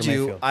for Mind Baker you,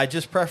 Mayfield. I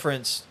just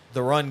preference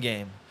the run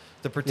game.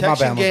 The bad,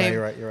 protection Mosai. game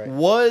You're right.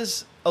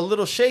 was a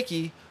little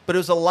shaky, but it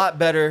was a lot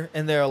better,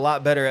 and they're a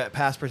lot better at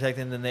pass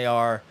protecting than they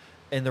are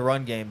in the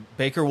run game.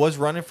 Baker was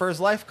running for his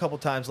life a couple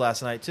times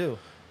last night, too.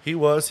 He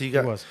was. He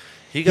got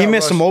He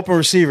missed some open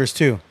receivers,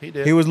 too. He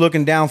did. He was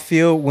looking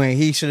downfield when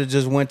he should have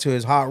just went to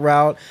his hot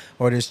route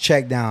or his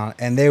check down,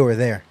 and they were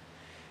there.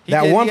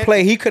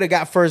 Play, he could have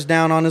got first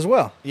down on as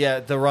well. Yeah,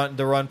 the run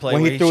play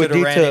When where he threw it should have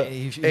deep ran to- it.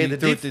 He The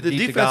threw it deep to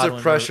defensive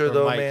Godwin pressure, or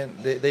though, Mike. man,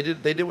 they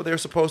did what they were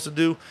supposed to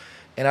do,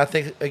 and I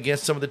think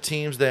against some of the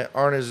teams that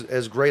aren't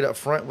as great up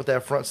front with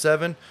that front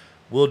seven,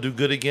 we'll do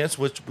good against,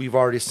 which we've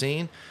already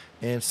seen,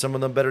 and some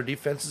of the better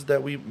defenses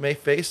that we may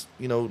face.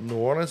 New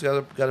Orleans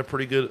got a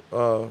pretty good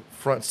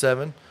front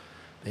seven.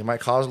 They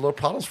might cause a little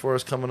problems for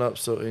us coming up.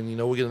 So, and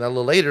we'll get into that a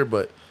little later,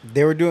 but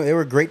They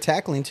were great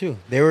tackling too.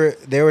 They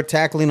were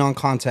tackling on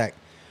contact.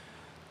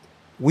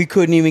 We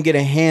couldn't even get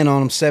a hand on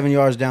them 7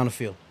 yards down the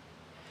field.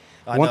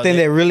 One thing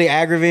that really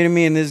aggravated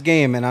me in this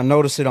game, and I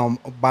noticed it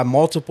by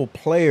multiple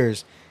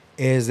players,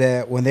 is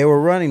that when they were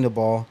running the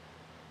ball,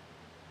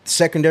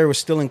 secondary was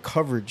still in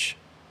coverage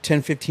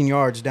 10, 15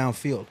 yards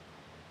downfield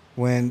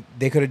when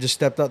they could have just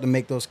stepped up to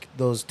make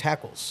those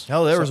tackles.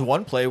 Hell, there was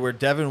one play where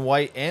Devin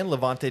White and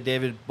Levante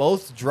David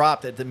both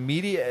dropped at the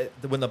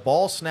when the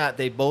ball snapped.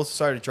 They both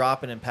started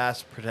dropping in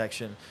pass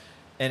protection,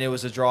 and it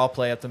was a draw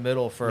play up the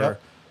middle for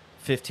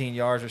 15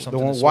 yards or something.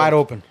 The one wide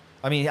open.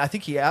 I mean, I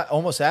think he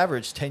almost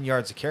averaged 10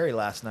 yards a carry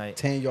last night.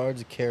 10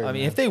 yards a carry. I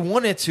mean, man. if they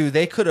wanted to,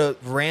 they could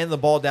have ran the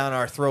ball down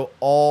our throat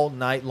all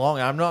night long.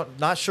 I'm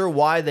not sure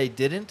why they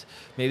didn't.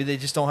 Maybe they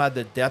just don't have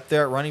the depth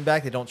there at running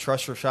back. They don't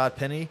trust Rashad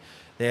Penny.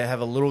 They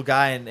have a little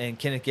guy in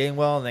Kenneth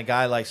Gainwell and a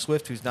guy like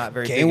Swift who's not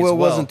very big as well. Gainwell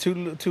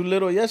wasn't too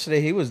little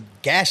yesterday. He was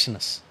gashing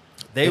us.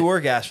 They were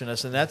gashing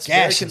us, and that's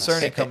very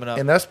concerning coming up.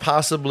 And that's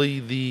possibly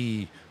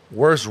the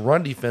worst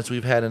run defense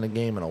we've had in a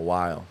game in a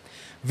while.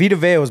 Vita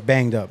Vea was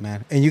banged up,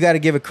 man. And you got to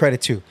give it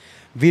credit, too.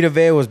 Vita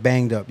Vea was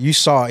banged up. You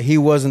saw it. He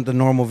wasn't the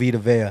normal Vita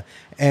Vea.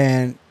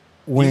 And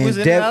when he was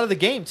in and out of the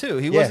game, too.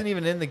 He wasn't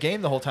even in the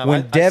game the whole time.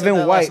 When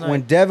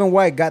Devin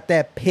White got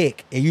that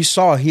pick, and you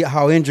saw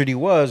how injured he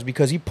was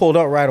because he pulled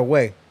up right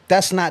away.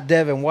 That's not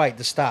Devin White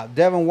to stop.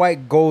 Devin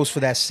White goes for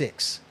that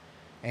 6.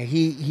 And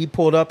he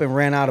pulled up and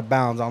ran out of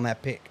bounds on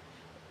that pick.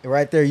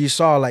 Right there, you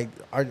saw, like,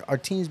 our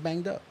team's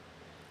banged up.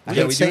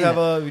 Yeah, we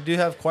do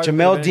have quite a bit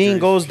Jamel of Dean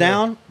injuries, goes sure.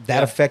 down.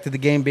 That affected the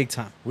game big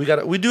time. We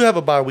do have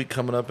a bye week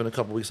coming up in a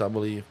couple weeks, I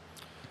believe.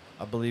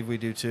 I believe we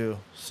do too.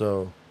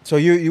 So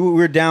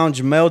we're down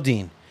Jamel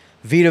Dean.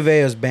 Vita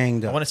Vea's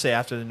banged up. I want to say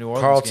after the New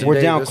Orleans Carlton game.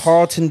 We're down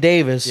Carlton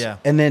Davis. Yeah.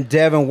 And then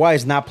Devin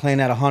White's not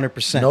playing at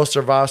 100%. No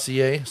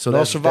Servassier. So No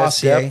that's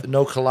Servassier. depth.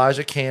 No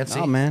Kalijah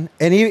Cansey. Oh, man.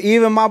 And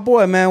even my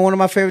boy, man, one of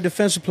my favorite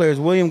defensive players,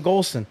 William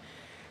Golston,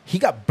 he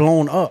got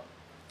blown up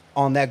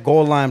on that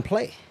goal line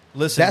play.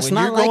 Listen, That's when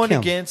not you're like going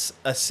him. against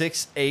a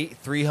 6'8",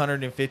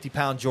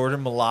 350-pound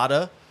Jordan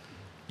Mailata,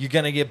 you're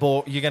gonna get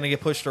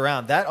pushed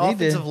around. That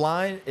offensive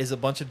line is a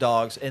bunch of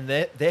dogs, and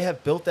they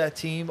have built that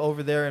team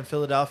over there in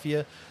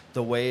Philadelphia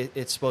the way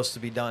it's supposed to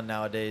be done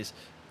nowadays,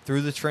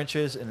 through the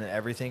trenches and then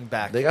everything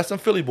back. They got some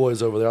Philly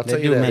boys over there. I'll They tell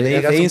you do, that. man. They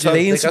got eat some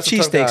tough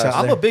cheesesteaks guys. out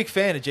I'm there. a big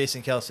fan of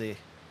Jason Kelsey.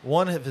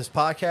 One of his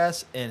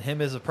podcasts and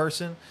him as a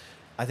person,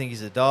 I think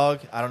he's a dog.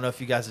 I don't know if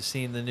you guys have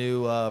seen the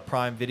new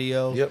Prime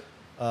Video. Yep.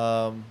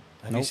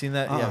 Have you seen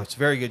that? Yeah, it's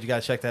very good. You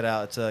got to check that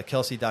out. It's a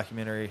Kelsey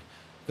documentary.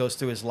 Goes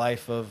through his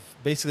life of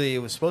basically it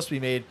was supposed to be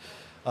made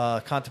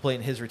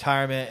contemplating his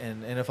retirement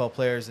and NFL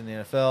players in the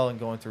NFL and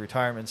going through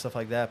retirement and stuff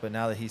like that. But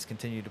now that he's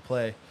continued to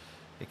play,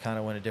 it kind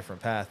of went a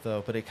different path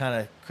though. But it kind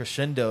of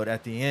crescendoed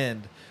at the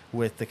end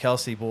with the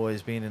Kelsey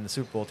boys being in the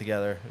Super Bowl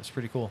together. It was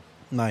pretty cool.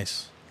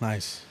 Nice.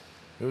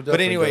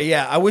 But anyway,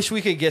 yeah, I wish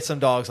we could get some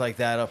dogs like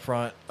that up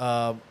front.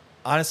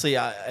 Honestly,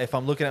 if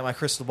I'm looking at my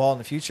crystal ball in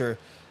the future,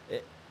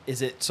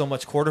 is it so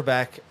much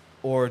quarterback,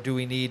 or do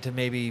we need to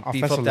maybe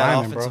beef up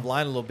that offensive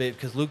line a little bit?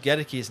 Because Luke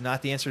Gedeke is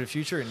not the answer to the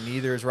future, and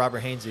neither is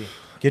Robert Hainsey.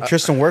 Get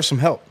Tristan Wirfs some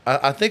help.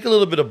 I think a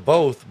little bit of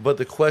both, but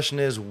the question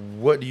is,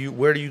 where do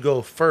you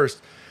go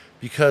first?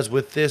 Because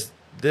with this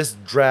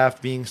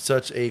draft being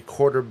such a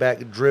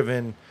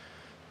quarterback-driven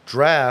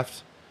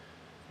draft,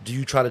 do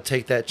you try to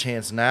take that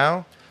chance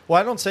now? Well,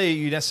 I don't say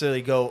you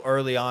necessarily go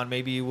early on.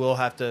 Maybe you will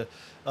have to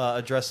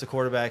address the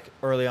quarterback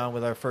early on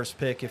with our first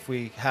pick if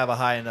we have a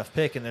high enough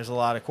pick, and there's a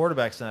lot of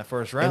quarterbacks in that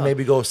first round. And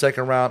maybe go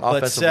second round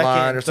offensive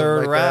line or something third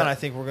like round, that. I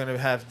think we're gonna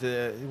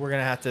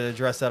have to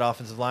address that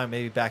offensive line.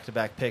 Maybe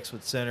back-to-back picks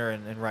with center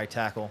and right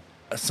tackle.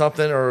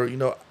 Something, or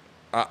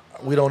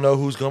we don't know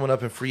who's coming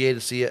up in free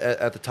agency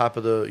at the top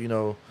of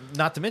the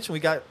Not to mention we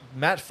got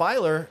Matt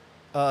Filer,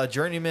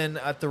 journeyman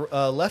at the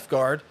left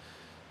guard.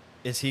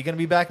 Is he going to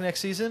be back next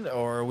season,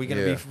 or are we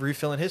going to be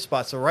refilling his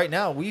spot? So right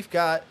now we've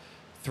got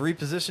 3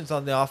 positions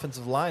on the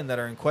offensive line that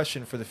are in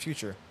question for the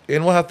future.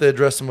 And we'll have to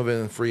address some of it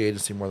in free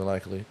agency more than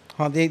likely.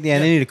 They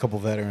need a couple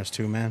veterans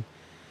too, man.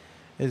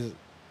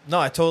 No,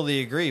 I totally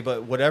agree.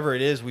 But whatever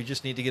it is, we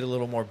just need to get a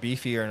little more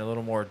beefier and a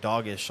little more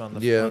doggish on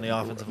the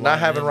offensive line. Not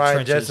having Ryan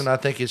trenches. Jensen, I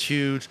think, is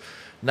huge.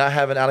 Not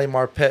having Ali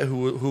Marpet,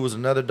 who was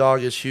another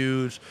dog, is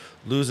huge.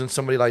 Losing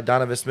somebody like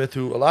Donovan Smith,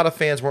 who a lot of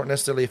fans weren't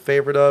necessarily a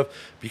favorite of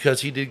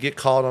because he did get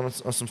called on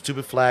some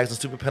stupid flags and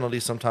stupid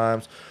penalties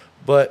sometimes.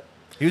 But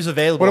he was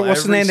available.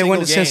 What's the name that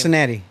went to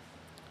Cincinnati?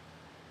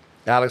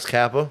 Alex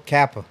Kappa.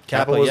 Kappa,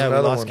 was yeah, we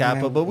another lost one.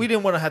 Kappa, but we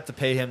didn't want to have to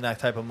pay him that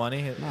type of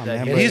money.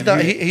 And he's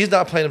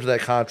not playing up to that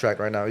contract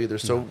right now either.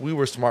 So we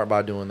were smart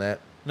by doing that.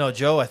 No,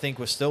 Joe, I think,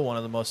 was still one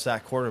of the most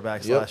sacked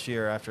quarterbacks last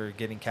year after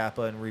getting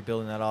Kappa and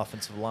rebuilding that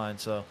offensive line.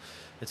 So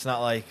it's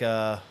not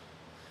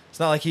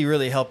like he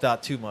really helped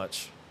out too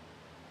much.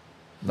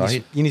 No,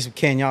 you need some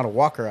Kenyatta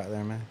Walker out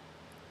there, man.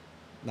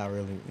 Not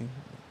really.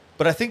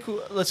 But I think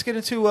let's get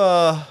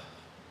into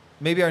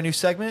maybe our new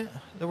segment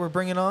that we're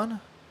bringing on.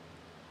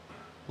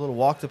 A little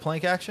walk the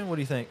plank action. What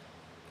do you think?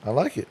 I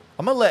like it.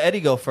 I'm going to let Eddie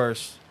go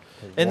first.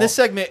 In this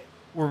segment,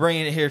 we're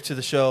bringing it here to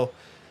the show.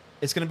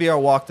 It's going to be our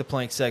walk the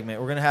plank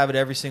segment. We're going to have it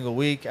every single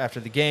week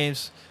after the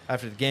games,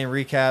 after the game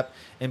recap.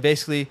 And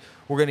basically,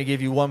 we're going to give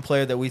you one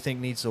player that we think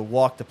needs to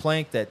walk the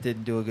plank, that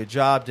didn't do a good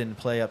job, didn't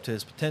play up to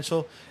his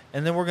potential.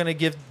 And then we're going to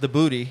give the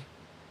booty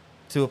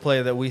to a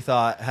player that we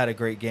thought had a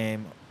great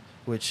game,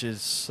 which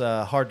is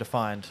hard to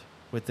find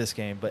with this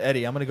game. But,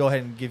 Eddie, I'm going to go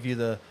ahead and give you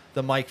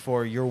the mic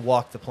for your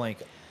walk the plank.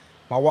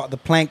 My walk the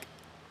plank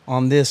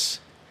on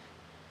this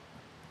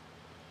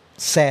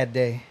sad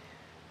day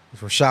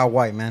is Rashad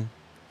White, man.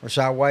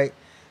 Rashad White,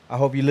 I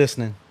hope you're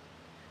listening.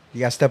 You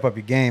got to step up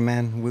your game,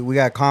 man. We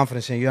got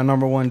confidence in you. You're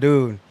number one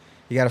dude.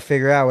 You got to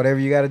figure out whatever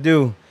you got to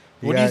do.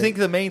 What do you think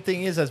the main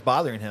thing is that's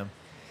bothering him?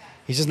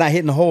 He's just not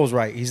hitting the holes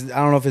right. I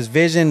don't know if his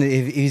vision,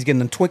 if he's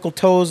getting the twinkle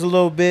toes a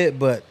little bit,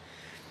 but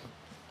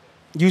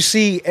you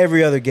see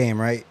every other game,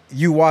 right?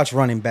 You watch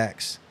running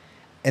backs,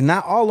 and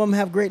not all of them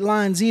have great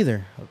lines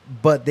either,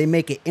 but they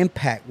make an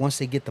impact once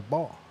they get the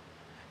ball.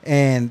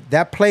 And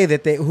that play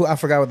that I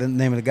forgot what the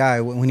name of the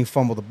guy when he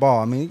fumbled the ball.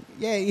 I mean,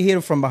 yeah, he hit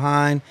it from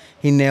behind.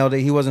 He nailed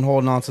it. He wasn't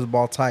holding on to the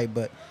ball tight,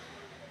 but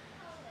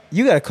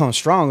you got to come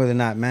stronger than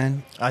that,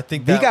 man. I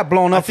think he got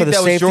blown up for the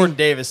safety. Was Jordan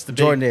Davis,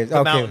 Davis,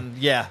 the mountain.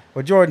 Yeah.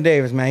 Well, Jordan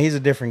Davis, man, he's a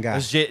different guy. It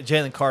was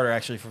Jalen Carter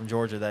actually from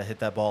Georgia that hit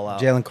that ball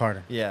out. Jalen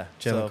Carter. Yeah.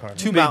 Jalen Carter.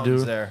 Two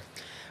mountains there.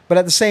 But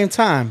at the same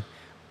time,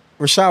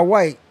 Rachaad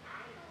White,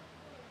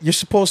 you're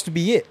supposed to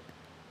be it.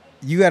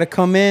 You got to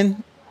come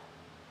in.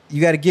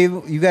 You got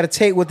to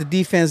take what the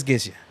defense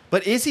gives you.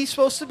 But is he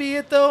supposed to be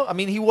it though? I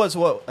mean, he was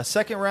a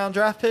second-round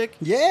draft pick.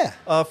 Yeah.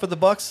 For the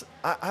Bucs.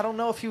 I don't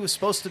know if he was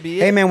supposed to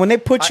be it. Hey man, when they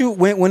put you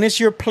when it's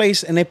your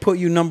place and they put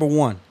you number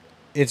one,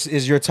 it's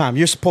your time.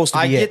 You're supposed to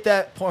be it. I get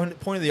that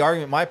point of the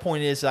argument. My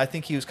point is, I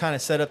think he was kind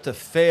of set up to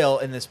fail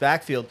in this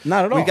backfield.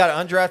 Not at all. We got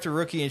an undrafted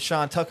rookie in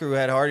Sean Tucker who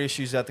had heart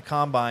issues at the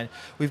combine.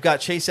 We've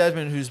got Chase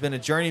Edmonds who's been a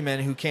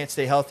journeyman who can't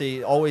stay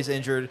healthy, always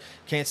injured,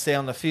 can't stay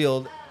on the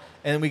field,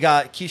 and we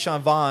got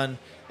Keyshawn Vaughn,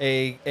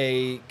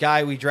 a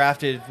guy we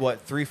drafted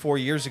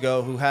 3-4 years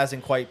ago who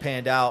hasn't quite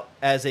panned out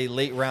as a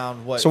late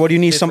round. So what do you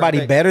need?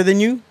 Somebody better than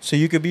you so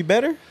you could be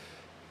better?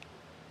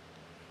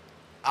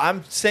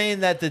 I'm saying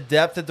that the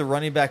depth at the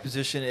running back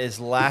position is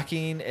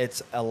lacking.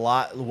 It's a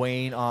lot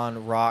weighing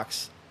on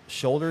Rock's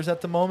shoulders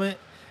at the moment,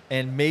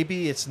 and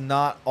maybe it's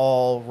not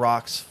all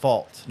Rock's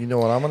fault. You know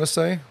what I'm going to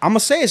say? I'm going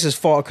to say it's his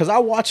fault because I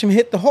watch him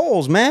hit the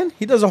holes, man.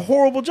 He does a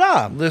horrible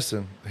job.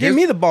 Listen. Give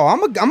me the ball.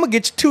 I'm going to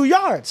get you 2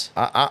 yards.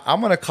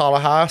 I'm going to call it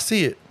how I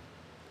see it.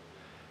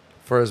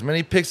 For as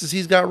many picks as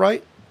he's got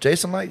right,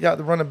 Jason Light got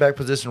the running back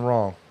position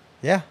wrong.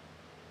 Yeah.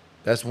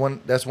 That's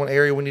one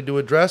area we need to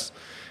address,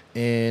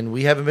 and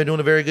we haven't been doing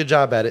a very good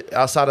job at it.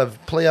 Outside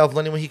of playoff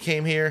Lenny when he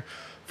came here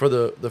for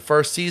the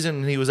first season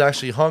and he was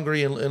actually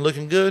hungry and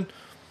looking good,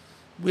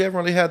 we haven't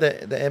really had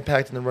the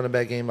impact in the running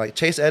back game. Like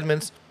Chase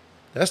Edmonds,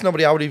 that's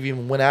nobody I would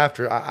even went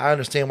after. I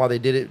understand why they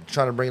did it,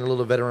 trying to bring in a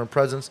little veteran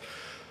presence.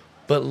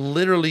 But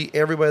literally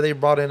everybody they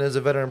brought in as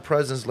a veteran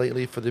presence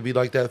lately for to be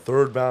like that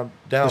third down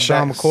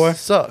LaShawn back McCoy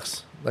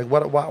sucks. Like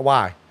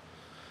why?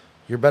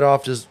 You're better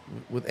off just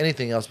with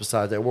anything else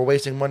besides that. We're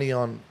wasting money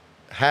on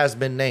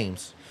has-been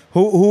names.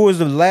 Who was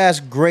the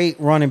last great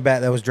running back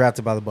that was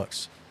drafted by the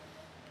Bucs?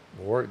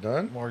 Warwick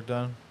Dunn.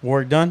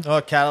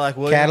 Oh, Cadillac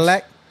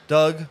Williams.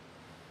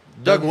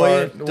 Doug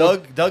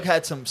Williams. Doug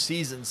had some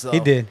seasons though.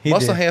 He did.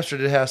 Muscle Hamster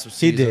did have some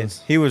seasons. He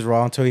did. He was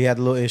raw until he had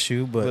a little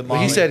issue, but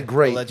he said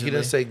great. Allegedly. He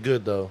didn't say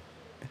good though.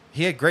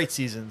 He had great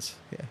seasons.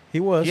 Yeah, he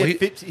was.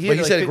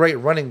 He said great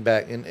running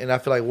back, and I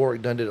feel like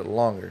Warwick Dunn did it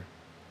longer.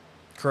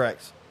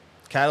 Correct.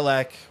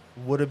 Cadillac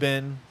would have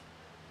been,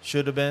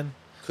 should have been.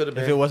 Could have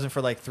been. If it wasn't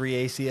for like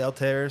 3 ACL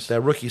tears.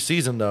 That rookie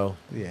season, though.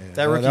 Yeah.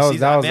 That rookie season.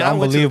 That was I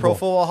went to the Pro unbelievable.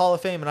 Football Hall of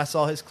Fame, and I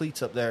saw his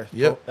cleats up there.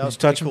 Yep. That was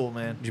touch pretty him? cool,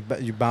 man.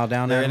 You bow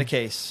down there? They're in a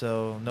case,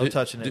 so no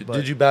touching it. But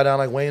Did you bow down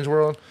like Wayne's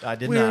World? I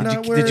did We're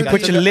not. Did you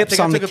put your lips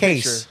on the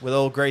case? With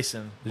old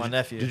Grayson, my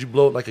nephew. Did you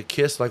blow it like a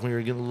kiss, like when you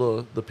were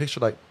getting the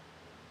picture? Like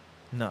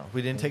No,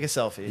 we didn't take a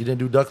selfie. you didn't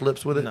do duck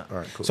lips with it? No. All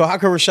right, cool. So how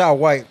could Rachaad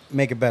White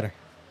make it better?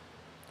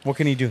 What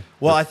can he do?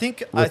 Well, I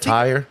think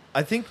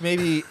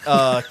maybe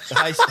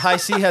High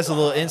C has a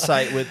little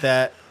insight with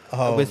that.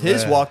 With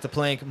his walk the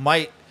plank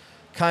might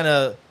kind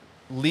of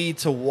lead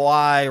to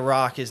why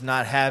Rock is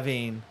not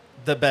having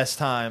the best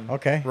time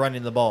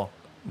running the ball.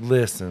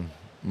 Listen,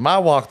 my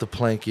walk the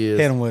plank is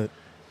Hit him with it.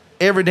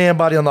 every damn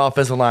body on the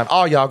offensive line.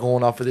 All y'all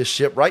going off of this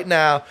ship right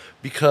now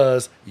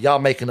because y'all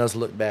making us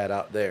look bad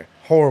out there.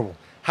 Horrible.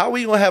 How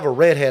we gonna have a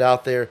redhead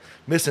out there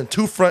missing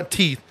 2 front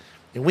teeth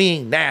and we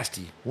ain't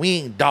nasty? We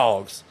ain't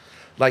dogs.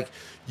 Like,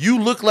 you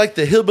look like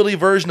the hillbilly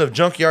version of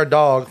Junkyard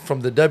Dog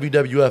from the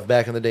WWF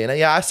back in the day. And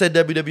yeah, I said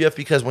WWF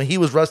because when he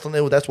was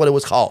wrestling, that's what it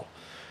was called.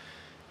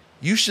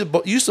 You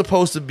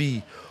supposed to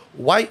be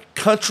white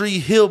country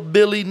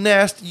hillbilly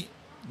nasty.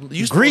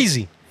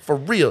 Greasy. For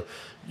real.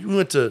 You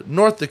went to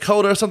North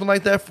Dakota or something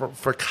like that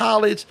for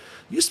college.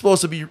 You're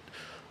supposed to be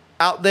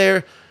out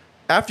there.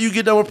 After you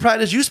get done with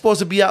practice, you're supposed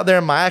to be out there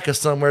in Mayaca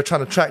somewhere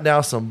trying to track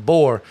down some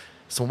boar,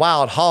 some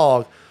wild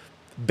hog,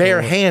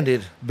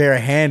 barehanded.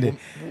 Fishing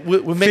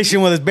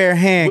with his bare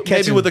hand.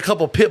 Maybe with a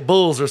couple pit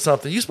bulls or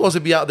something. You're supposed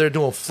to be out there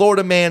doing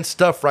Florida man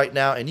stuff right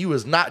now, and you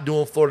is not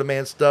doing Florida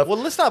man stuff. Well,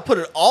 let's not put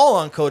it all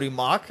on Cody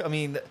Mock. I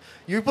mean,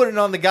 you're putting it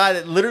on the guy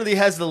that literally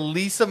has the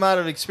least amount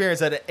of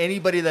experience out of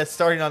anybody that's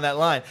starting on that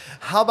line.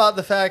 How about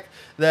the fact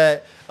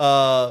that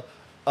Luke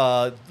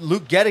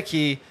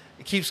Gedeke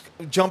keeps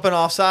jumping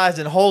off sides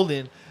and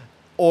holding,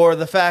 or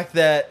the fact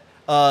that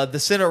the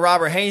center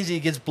Robert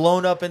Hainsey gets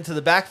blown up into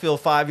the backfield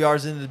 5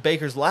 yards into the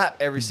Baker's lap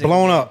every single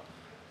game. Blown up.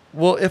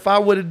 Well, if I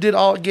would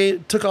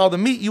have took all the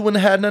meat, you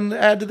wouldn't have had nothing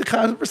to add to the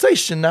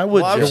conversation, now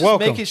would Well, I you? was You're just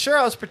welcome. making sure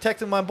I was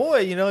protecting my boy.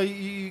 You know,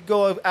 you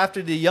go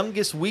after the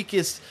youngest,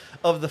 weakest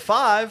of the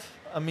five.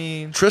 I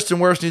mean, Tristan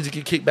Wirfs needs to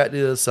get kicked back to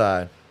the other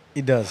side.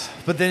 He does.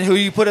 but then who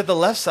you put at the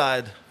left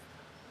side?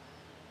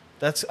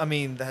 That's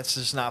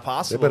just not They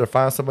possible. better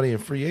find somebody in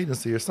free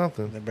agency or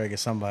something. They better get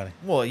somebody.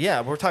 Well,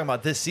 yeah, we're talking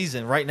about this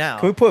season right now.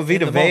 Can we put in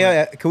Vita the Vea?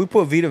 moment. Can we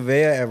put Vita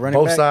Vea at running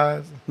Both back?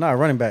 sides? No,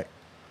 running back.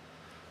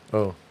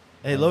 Oh.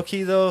 Hey, low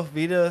key though,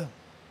 Vita,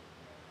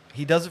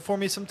 he does it for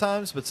me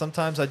sometimes, but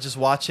sometimes I just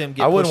watch him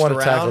get I wouldn't pushed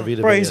want to around. tackle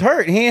Vita Bro, Vea. he's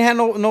hurt. He ain't had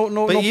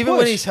no. But even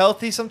when push. he's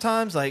healthy,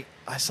 sometimes I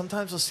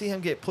sometimes will see him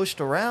get pushed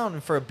around,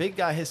 and for a big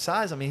guy his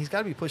size, I mean, he's got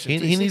to be pushing. He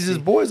needs his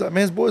 360. boys up,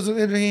 man. His boys are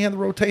injured. He had the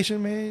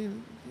rotation,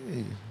 man.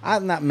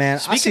 I'm not, man.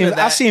 Speaking of I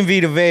that- seen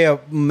Vita Vea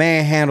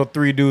manhandle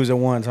 3 dudes at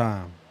one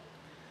time.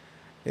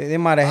 They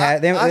might have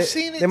had. I've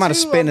seen it They might have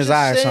too. spit in I'm his just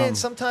eye or saying, something.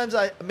 Sometimes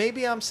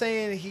I'm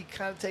saying he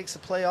kind of takes a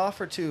play off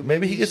or two.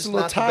 Maybe he he's gets just a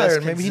little not the best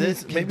tired. Maybe he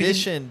needs- maybe he-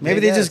 conditioned.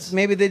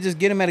 Maybe they just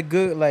get him at a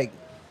good, like,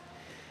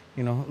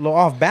 a little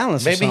off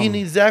balance. or Maybe he something.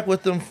 needs Zach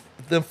with them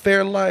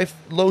Fairlife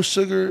low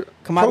sugar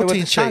come out there with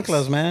protein the shakes.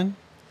 chanclas, man.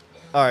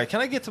 All right,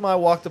 can I get to my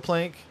walk the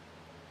plank,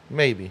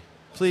 Maybe.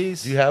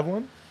 please? Do you have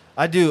one?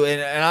 I do,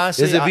 and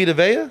honestly, Is it Vita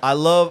Vea? I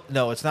love.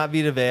 No, it's not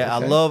Vita Vea. I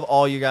Okay. love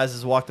all you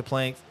guys' walk the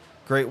plank.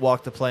 Great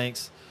walk the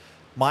planks.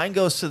 Mine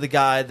goes to the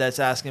guy that's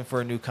asking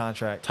for a new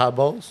contract. Todd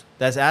Bowles?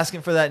 That's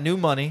asking for that new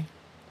money.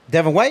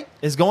 Devin White,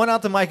 Is going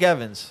out to Mike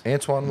Evans.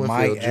 Antoine Winfield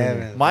Mike Jr.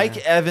 Evans. Mike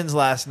man. Evans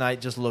last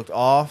night just looked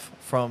off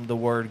from the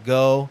word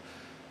go.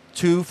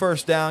 2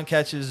 first down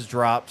catches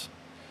dropped.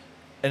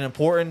 An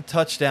important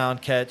touchdown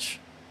catch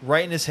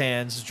right in his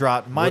hands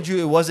dropped. Mind you,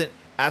 it wasn't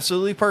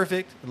absolutely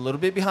perfect. A little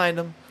bit behind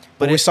him.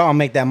 But we it- saw him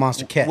make that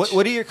monster catch.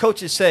 What do your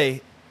coaches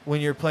say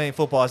when you're playing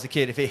football as a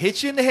kid? If it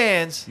hits you in the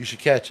hands, You should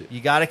catch it.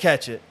 you got to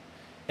catch it.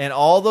 And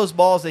all those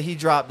balls that he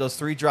dropped, those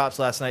 3 drops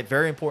last night,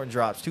 very important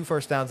drops. 2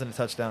 first downs and a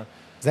touchdown.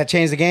 Does that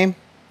change the game?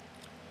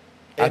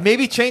 It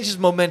maybe changes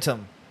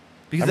momentum.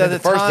 Because I mean, at the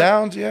the first time,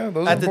 downs, yeah.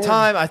 Those are at the important.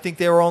 time, I think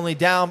they were only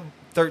down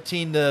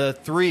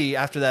 13-3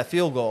 after that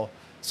field goal.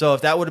 So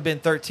if that would have been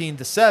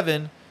 13-7,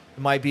 it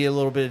might be a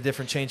little bit of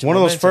different change. One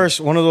of those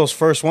momentum.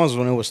 first ones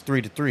when it was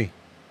 3-3.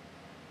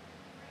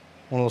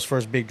 One of those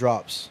first big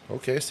drops.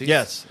 Okay, see.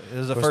 Yes, it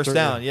was a First first third,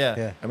 down. Yeah.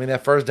 Yeah. I mean,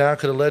 that first down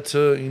could have led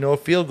to, a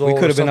field goal. We or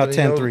could have been up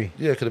something, 10-3.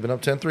 Yeah, it could have been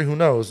up 10-3. Who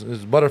knows?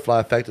 It's a butterfly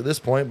effect at this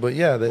point. But,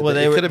 yeah, Well,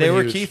 they it were could have been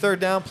huge. key third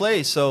down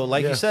plays. So,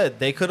 like Yeah. you said,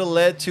 they could have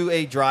led to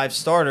a drive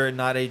starter,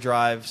 not a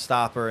drive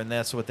stopper, and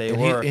that's what they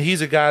And were.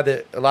 he's a guy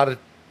that a lot of,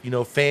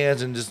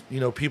 fans and just,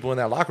 people in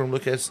that locker room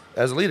look at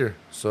as a leader.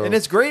 So And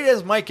as great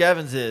as Mike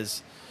Evans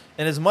is,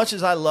 and as much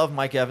as I love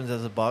Mike Evans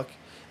as a Buck,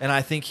 and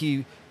I think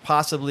he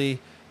probably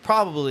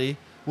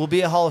will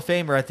be a Hall of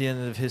Famer at the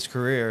end of his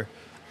career,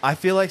 I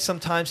feel like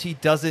sometimes he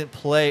doesn't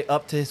play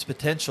up to his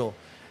potential.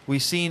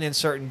 We've seen in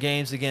certain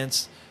games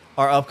against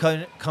our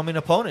upcoming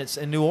opponents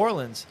in New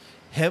Orleans,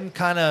 him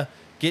kind of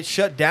get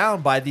shut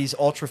down by these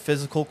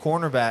ultra-physical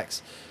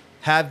cornerbacks,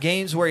 have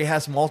games where he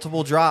has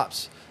multiple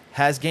drops,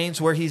 has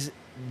games where he's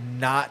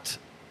not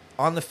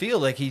on the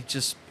field, like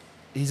he's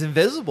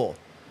invisible.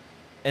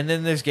 And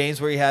then there's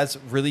games where he has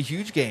really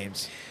huge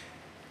games.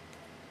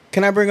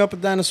 Can I bring up a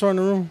dinosaur in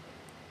the room?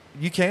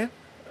 You can,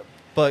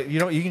 but you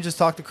can just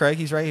talk to Craig.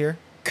 He's right here.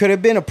 Could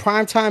have been a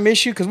primetime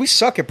issue because we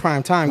suck at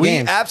primetime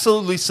games. We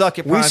absolutely suck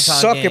at primetime We games.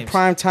 suck at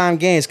primetime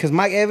games because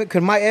Mike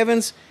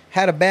Evans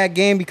had a bad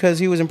game because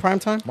he was in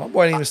primetime? my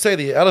boy didn't even say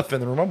the elephant in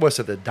the room. My boy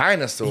said the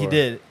dinosaur. He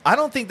did. I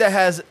don't think that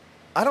has.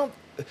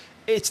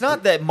 It's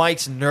not that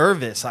Mike's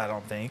nervous. I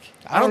don't think.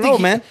 I don't think know,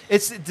 man.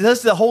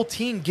 Does the whole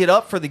team get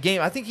up for the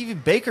game? I think even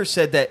Baker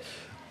said that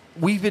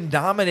we've been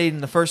dominating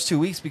the first 2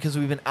 weeks because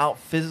we've been out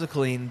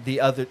physicaling the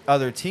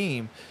other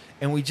team,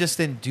 and we just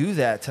didn't do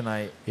that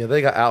tonight. Yeah,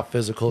 they got out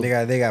physical.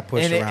 They got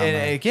pushed And, around.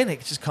 man. again,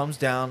 it just comes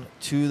down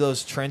to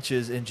those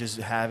trenches and just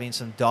having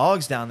some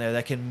dogs down there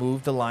that can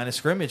move the line of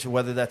scrimmage,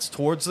 whether that's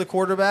towards the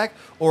quarterback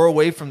or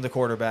away from the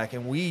quarterback.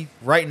 And we,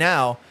 right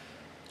now,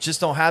 just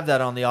don't have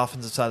that on the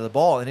offensive side of the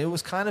ball. And it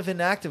was kind of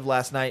inactive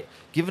last night,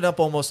 giving up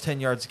almost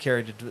 10 yards of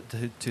carry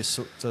to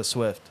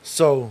Swift.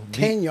 So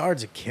 10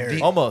 yards of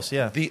carry. Almost,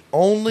 yeah. the It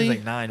only was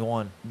like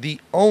 9-1.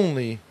 the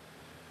only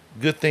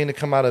good thing to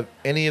come out of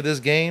any of this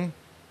game,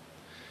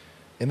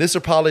 and this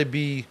will probably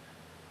be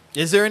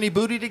Is there any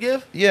booty to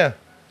give? yeah.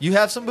 You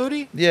have some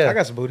booty? Yeah. I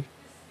got some booty.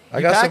 I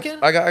You got packing?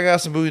 some I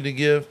got some booty to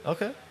give.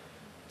 Okay.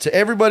 To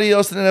everybody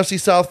else in the NFC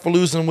South for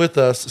losing with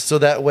us, so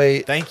that way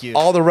Thank you.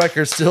 all the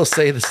records still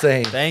say the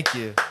same. Thank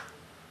you.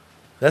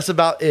 That's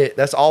about it.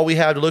 That's all we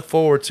have to look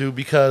forward to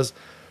because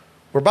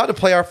we're about to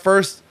play our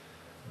first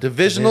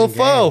divisional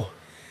Division foe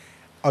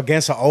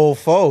Against an old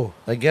foe.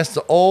 against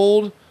the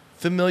old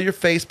familiar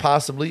face,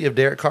 possibly if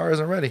Derek Carr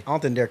isn't ready. I don't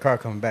think Derek Carr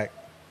coming back.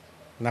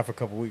 Not for a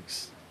couple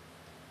weeks.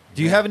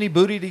 Do you have any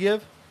booty to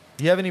give?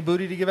 Do you have any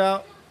booty to give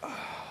out?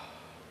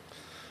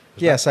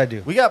 Yes, I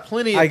do. We got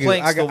plenty of I do.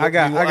 planks. I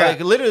got- like,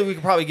 literally, we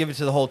could probably give it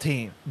to the whole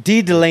team.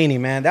 D. Delaney,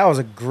 man, that was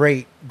a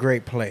great,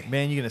 great play.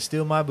 Man, you're gonna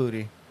steal my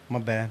booty. My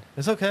bad.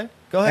 It's okay.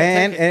 Go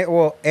ahead.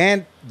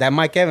 And that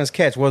Mike Evans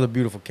catch was a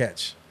beautiful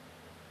catch.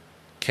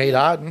 Kate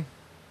Otten.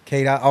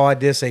 I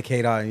did say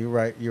Kate Otten. You're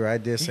right. I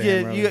did say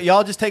him earlier.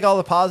 Y'all just take all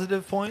the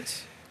positive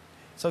points.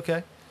 It's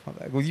okay.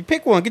 Well, you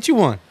pick one. Get you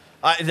one.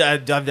 I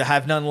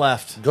have none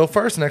left. Go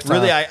first next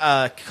time.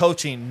 Really,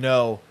 coaching,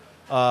 no.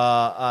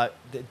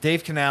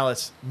 Dave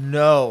Canales,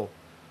 no.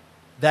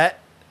 That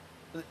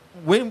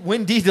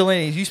when D.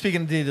 Delaney, you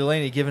speaking of D.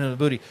 Delaney giving him the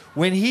booty,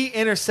 when he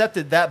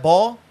intercepted that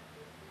ball,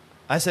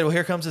 I said, "Well,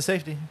 here comes the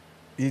safety."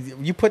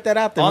 You put that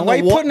out there. Why are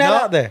you putting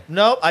that out there?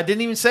 Nope, I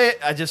didn't even say it.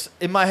 I just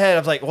in my head, I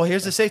was like, "Well,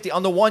 here's the safety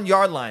on the 1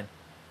 yard line."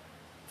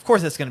 Of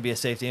course, that's going to be a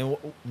safety. And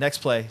next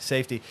play,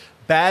 safety.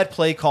 Bad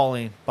play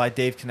calling by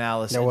Dave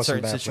Canales in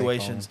certain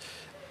situations.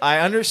 I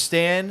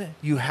understand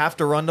you have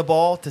to run the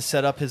ball to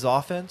set up his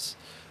offense,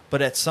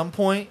 but at some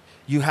point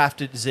you have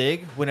to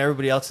zig when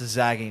everybody else is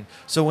zagging.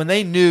 So when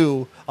they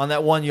knew on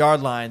that 1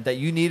 yard line that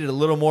you needed a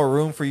little more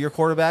room for your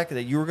quarterback,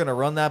 that you were going to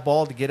run that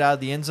ball to get out of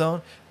the end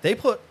zone, they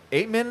put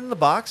 8 men in the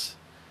box.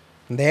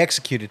 And they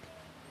executed.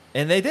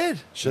 And they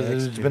did. Should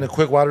have been a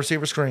quick wide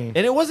receiver screen.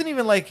 And it wasn't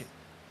even like,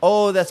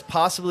 oh, that's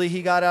possibly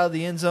he got out of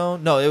the end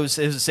zone. No, it was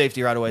a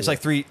safety right away. It's like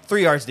three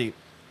yards deep.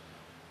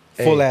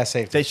 Full ass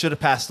safety. They should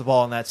have passed the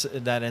ball in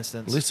that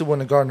instance. At least it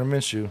wasn't Gardner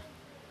Minshew.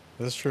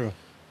 That's true.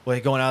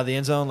 Wait, going out of the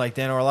end zone like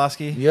Dan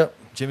Orlovsky? Yep.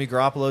 Jimmy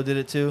Garoppolo did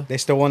it too. They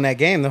still won that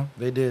game though.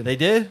 They did. They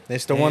did? They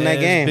still won that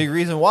game. Big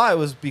reason why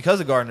was because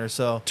of Gardner.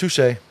 So Touche.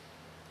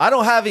 I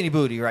don't have any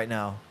booty right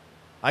now.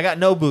 I got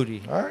no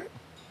booty. All right.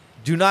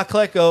 Do not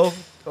collect go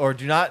or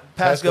do not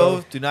pass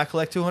go. Do not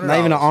collect $200. Not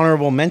even an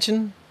honorable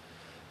mention?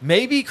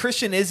 Maybe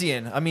Christian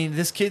Izien. I mean,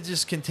 this kid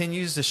just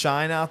continues to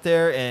shine out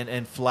there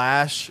and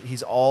flash.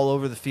 He's all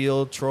over the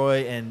field.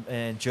 Troy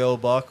and Joe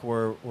Buck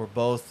were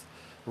both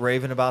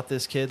raving about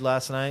this kid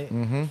last night.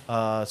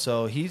 Mm-hmm.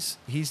 So he's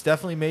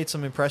definitely made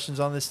some impressions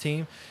on this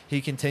team. He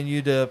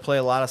continued to play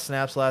a lot of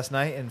snaps last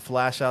night and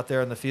flash out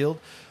there in the field.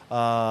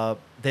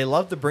 They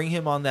love to bring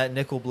him on that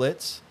nickel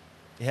blitz.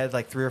 He had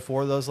like 3 or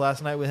 4 of those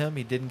last night with him.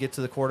 He didn't get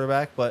to the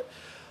quarterback, but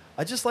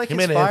I just like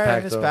his fire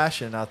and his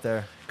passion out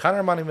there. Kind of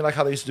reminded me like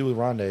how they used to do with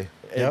Rondé.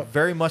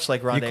 Very much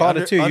like Rondé. You called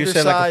it too. You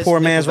said like a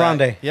poor man's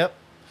Rondé. Yep.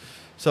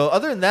 So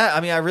other than that,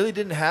 I mean, I really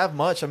didn't have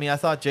much. I mean, I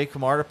thought Jake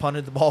Camarda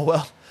punted the ball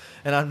well,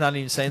 and I'm not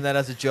even saying that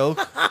as a joke.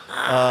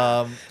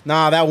 Nah,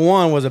 that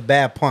one was a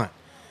bad punt.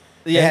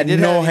 Yeah, he did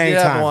no hang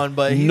time. One,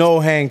 but no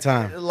hang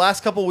time.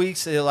 Last couple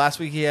weeks, last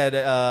week he had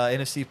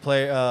NFC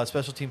player,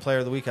 special team player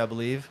of the week, I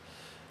believe.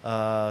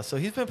 So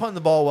he's been punting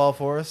the ball well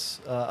for us.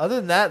 Other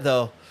than that,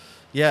 though,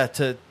 yeah,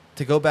 to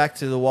go back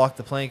to the walk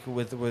the plank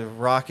with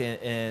Rock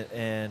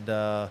and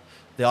the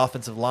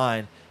offensive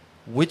line,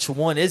 which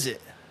one is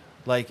it?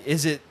 Like,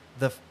 is it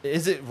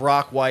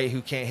Rock White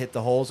who can't hit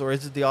the holes, or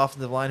is it the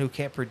offensive line who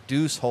can't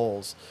produce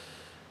holes?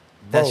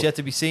 That's yet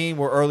to be seen.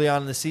 We're early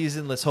on in the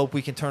season. Let's hope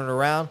we can turn it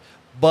around.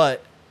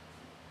 But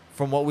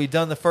from what we've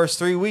done the first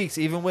 3 weeks,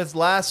 even with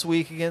last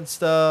week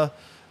against the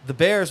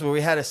Bears, where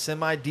we had a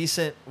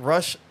semi-decent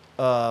rush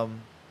a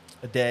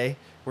day,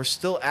 we're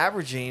still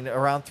averaging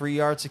around 3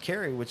 yards a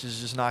carry, which is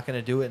just not going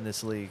to do it in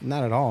this league.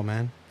 Not at all,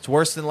 man. It's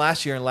worse than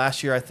last year, and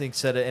last year I think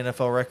set an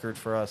NFL record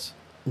for us.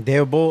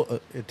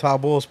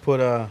 Todd Bowles put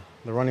the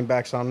running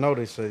backs on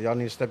notice, so y'all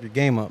need to step your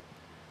game up.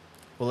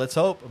 Well, let's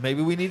hope.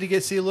 Maybe we need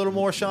to see a little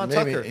more Sean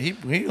Tucker. He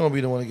gonna be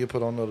the one to get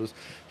put on notice.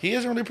 He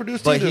hasn't really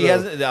produced, but either, he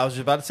hasn't. I was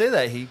just about to say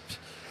that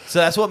So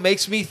that's what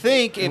makes me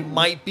think it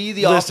might be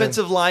the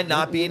offensive line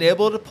not being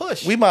able to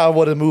push. We might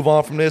want to move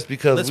on from this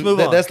because let's move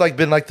on. That's like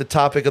been like the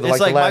topic of the, it's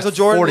like the last Michael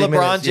Jordan, 40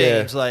 LeBron minutes.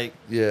 James. Yeah. Like,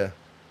 yeah,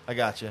 I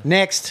got you.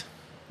 Next,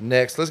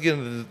 let's get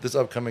into this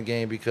upcoming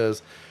game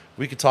because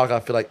we could talk. I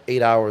feel like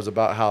 8 hours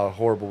about how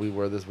horrible we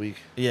were this week.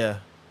 Yeah.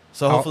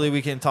 So hopefully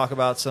we can talk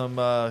about some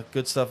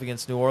good stuff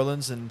against New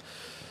Orleans, and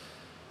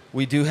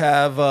we do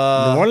have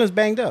New Orleans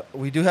banged up.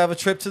 We do have a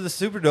trip to the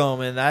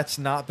Superdome, and that's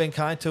not been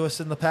kind to us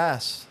in the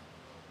past.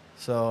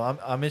 So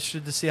I'm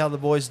interested to see how the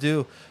boys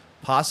do.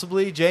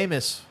 Possibly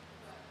Jameis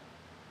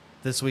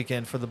this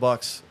weekend for the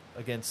Bucs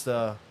against.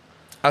 I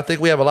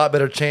think we have a lot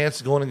better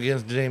chance going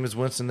against Jameis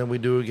Winston than we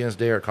do against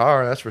Derek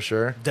Carr. That's for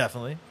sure.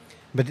 Definitely.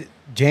 But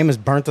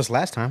Jameis burnt us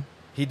last time.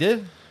 He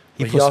did.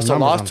 He also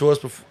lost to us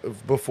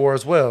before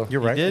as well. You're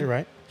right. You're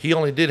right. He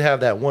only did have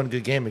that one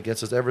good game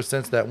against us ever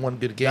since that one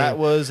good game. That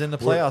was in the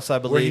playoffs, I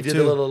believe, where he did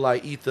a little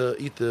like eat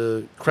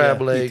the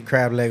crab leg. Eat the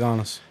crab leg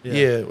on us.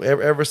 Yeah.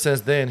 Ever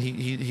since then,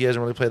 he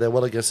hasn't really played that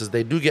well against us.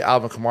 They do get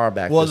Alvin Kamara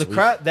back. Well, this the week.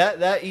 crab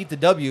that eat the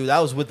W, that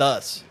was with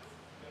us.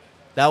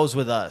 That was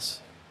with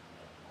us.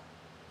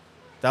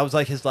 That was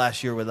like his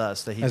last year with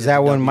us. Is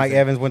that when Mike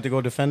Evans went to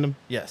go defend him?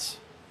 Yes.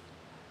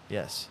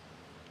 Yes.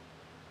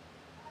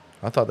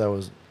 I thought that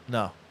was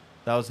no.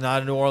 That was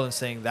not a New Orleans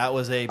thing. That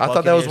was a. I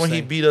thought that was when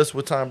thing. he beat us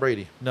with Tom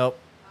Brady. Nope.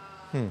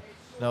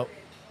 Nope.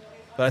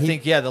 But I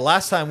think the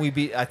last time we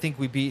beat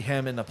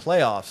him in the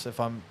playoffs, if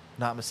I'm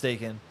not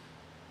mistaken.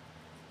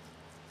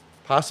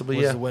 Possibly,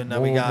 was yeah. The win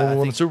that we when got. we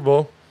won the Super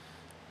Bowl.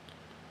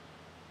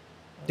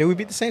 Did we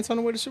beat the Saints on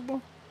the way to the Super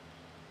Bowl?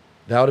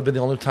 That would have been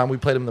the only time we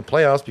played them in the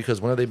playoffs because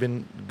when have they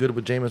been good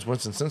with Jameis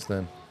Winston since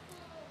then?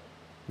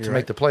 to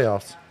make the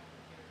playoffs.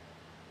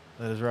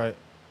 That is right.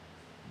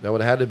 That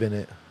would have had to have been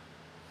it.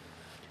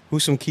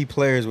 Who's some key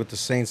players with the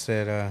Saints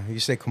that you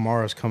say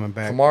Kamara's coming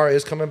back? Kamara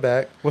is coming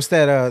back. What's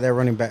that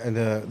running back,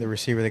 the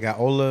receiver they got?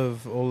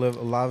 Olave.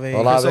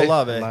 Chris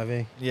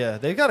Olave. Yeah,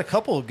 they've got a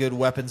couple of good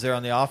weapons there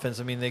on the offense.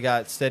 I mean, they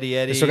got Steady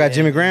Eddie. They still got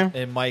Jimmy Graham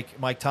and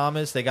Mike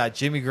Thomas. They got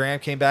Jimmy Graham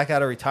came back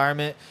out of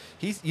retirement.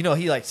 He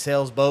like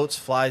sails boats,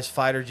 flies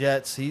fighter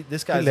jets.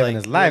 This guy's living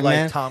like his life,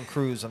 man. Tom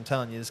Cruise. I'm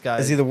telling you, this guy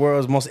is he the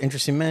world's most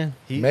interesting man?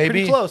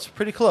 Maybe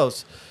pretty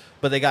close.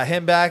 But they got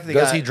him back.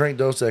 Does he drink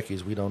Dos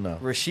Equis? We don't know.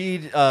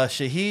 Rashid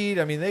Shaheed.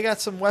 I mean, they got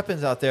some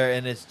weapons out there,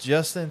 and it's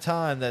just in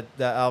time that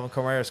Alvin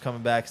Kamara is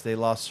coming back. So they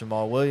lost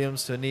Jamal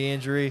Williams to a knee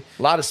injury.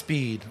 A lot of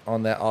speed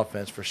on that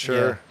offense for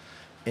sure.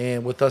 Yeah.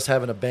 And with us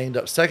having a banged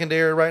up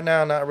secondary right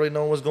now, not really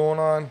knowing what's going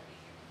on,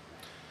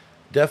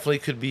 definitely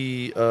could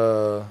be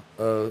well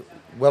on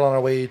our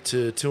way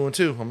to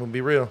 2-2. I'm gonna be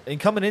real. And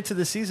coming into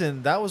the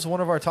season, that was one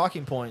of our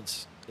talking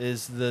points.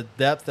 Is the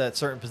depth at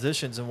certain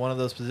positions, and one of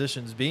those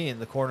positions being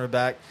the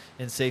cornerback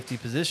and safety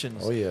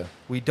positions. Oh, yeah.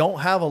 We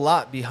don't have a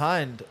lot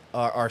behind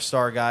our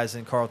star guys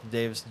in Carlton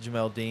Davis and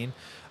Jamel Dean.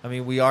 I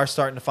mean, we are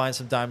starting to find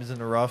some diamonds in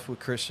the rough with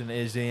Christian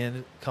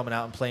Izien coming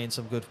out and playing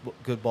some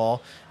good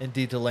ball, and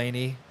D.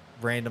 Delaney,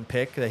 random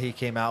pick that he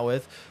came out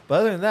with. But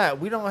other than that,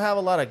 we don't have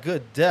a lot of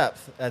good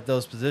depth at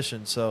those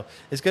positions. So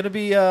it's going to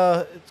be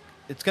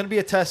it's going to be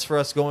a test for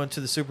us going to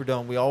the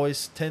Superdome. We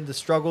always tend to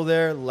struggle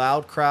there.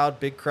 Loud crowd,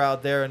 big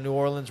crowd there in New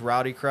Orleans,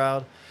 rowdy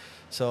crowd.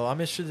 So I'm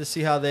interested to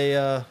see how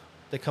they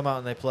come out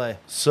and they play.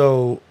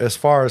 So as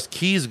far as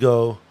keys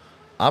go,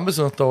 I'm just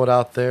going to throw it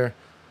out there.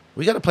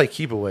 We got to play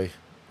keep away.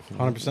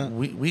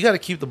 100%. We got to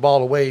keep the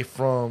ball away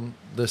from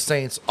the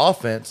Saints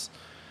offense.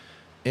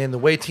 And the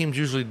way teams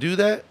usually do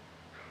that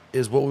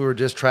is what we were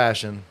just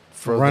trashing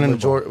for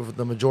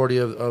the majority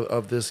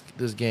of this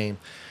game.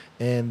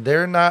 And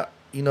they're not,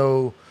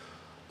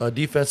 a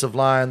defensive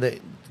line that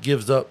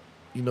gives up,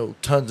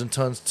 tons and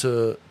tons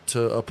to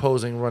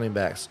opposing running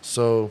backs.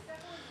 So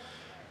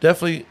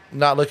definitely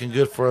not looking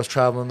good for us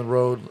traveling the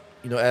road.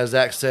 As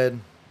Zach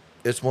said,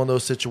 it's one of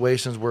those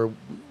situations where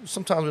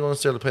sometimes we don't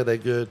necessarily play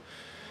that good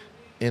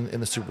in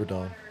the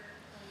Superdome.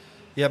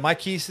 Yeah, my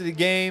keys to the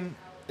game,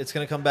 it's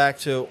going to come back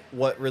to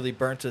what really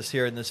burnt us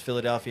here in this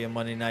Philadelphia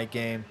Monday night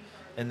game,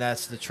 and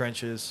that's the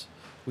trenches.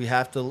 We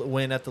have to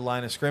win at the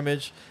line of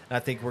scrimmage, and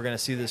I think we're going to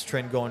see this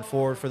trend going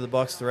forward for the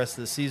Bucs the rest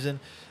of the season.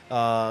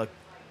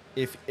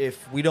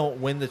 If we don't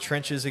win the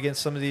trenches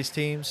against some of these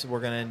teams, we're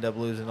going to end up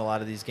losing a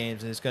lot of these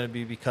games, and it's going to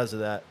be because of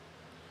that.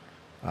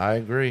 I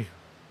agree.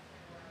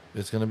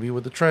 It's going to be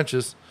with the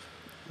trenches.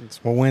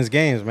 It's what wins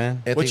games,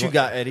 man. What you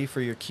got, Eddie, for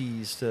your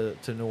keys to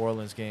New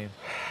Orleans game?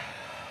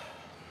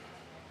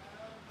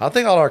 I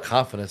think all our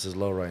confidence is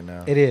low right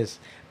now. It is.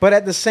 But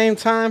at the same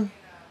time,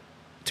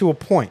 to a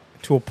point.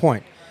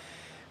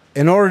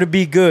 In order to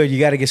be good,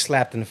 you got to get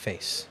slapped in the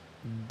face.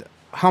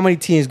 How many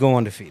teams go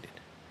undefeated,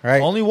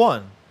 right? Only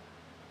one.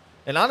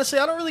 And honestly,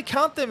 I don't really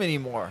count them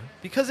anymore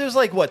because there's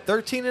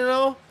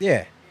 13-0?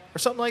 Yeah. Or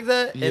something like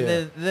that. Yeah.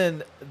 And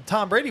then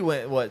Tom Brady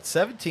went,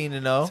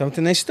 17-0?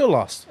 Something they still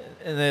lost.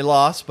 And they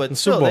lost, but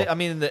still,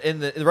 in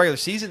the regular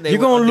season, you're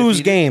going to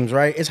lose games,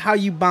 right? It's how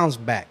you bounce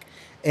back.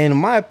 And in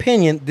my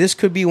opinion, this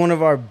could be one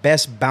of our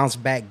best bounce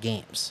back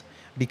games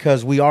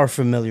because we are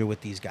familiar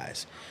with these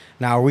guys.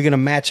 Now, are we going to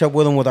match up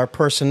with them with our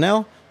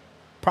personnel?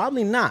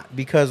 Probably not,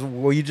 because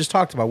what you just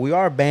talked about, we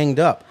are banged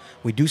up.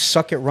 We do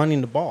suck at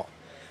running the ball.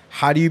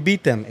 How do you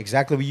beat them?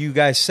 Exactly what you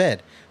guys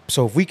said.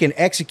 So if we can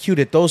execute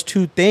at those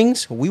two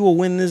things, we will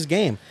win this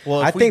game.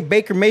 Well, I think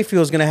Baker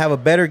Mayfield is going to have a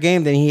better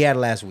game than he had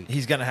last week.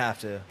 He's going to have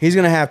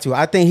to.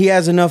 I think he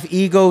has enough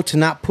ego to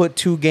not put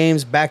two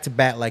games back to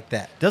back like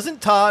that.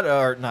 Doesn't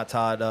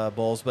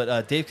Bowles,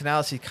 but Dave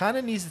Canales, he kind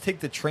of needs to take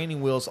the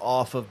training wheels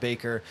off of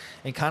Baker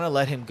and kind of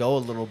let him go a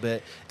little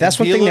bit. That's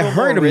one thing that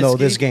hurt him, though,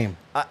 this game.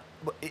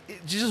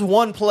 Just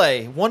one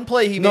play.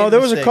 He made there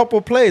was a couple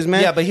of plays,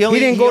 man. Yeah, but he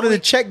didn't go to the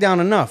check down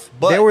enough.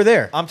 They were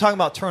there. I'm talking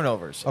about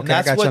turnovers. Okay,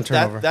 I got you on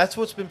turnover. That's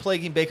what's been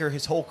plaguing Baker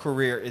his whole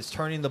career is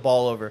turning the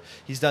ball over.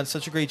 He's done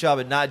such a great job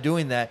at not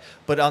doing that.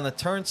 But on the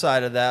turn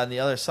side of that, on the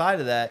other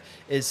side of that,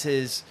 is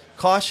his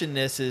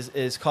cautionness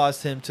is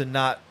caused him to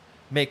not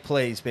make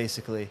plays,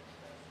 basically.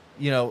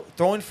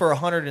 Throwing for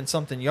 100 and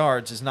something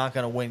yards is not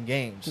going to win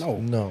games.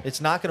 No.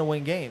 It's not going to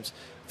win games.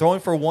 Throwing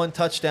for one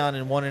touchdown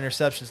and one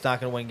interception is not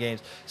going to win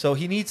games. So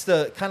he needs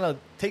to kind of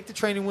take the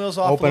training wheels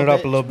off. Open it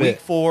up a little bit.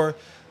 Week 4,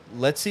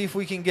 let's see if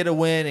we can get a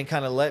win and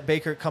kind of let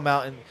Baker come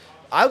out. And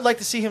I would like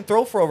to see him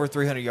throw for over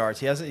 300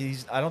 yards.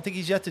 I don't think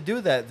he's yet to do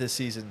that this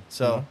season.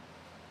 So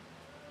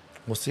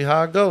we'll see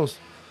how it goes.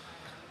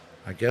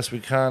 I guess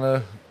we kind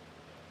of.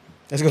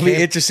 It's gonna be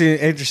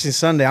interesting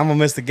Sunday. I'm gonna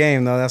miss the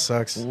game though. That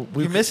sucks.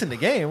 You're missing the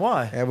game.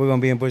 Why? Yeah, we're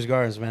gonna be in Busch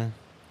Gardens, man.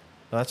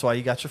 Well, that's why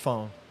you got your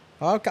phone.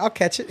 I'll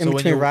catch it in so between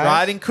when you're rides.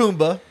 riding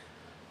Kumba,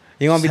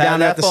 you're gonna be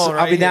down there at the.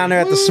 I'll be down there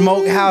at the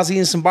smokehouse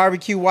eating some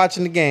barbecue,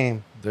 watching the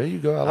game. There you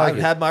go. I'd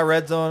have my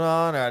Red Zone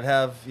on, or I'd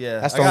have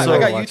That's I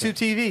got YouTube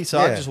TV, so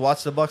I just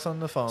watch the Bucs on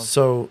the phone.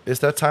 So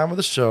it's that time of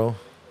the show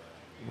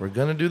We're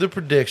going to do the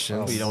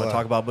predictions. You don't want to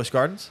talk about Busch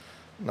Gardens?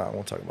 No, I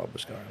won't talk about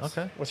Busch Gardens.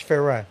 Okay. What's your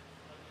favorite ride?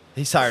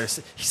 He's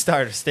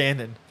tired of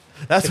standing.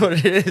 That's what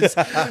it is.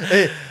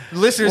 Hey,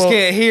 listeners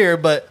can't hear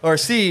or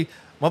see.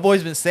 My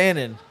boy's been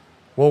standing.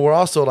 Well, we're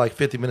also like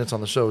 50 minutes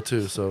on the show,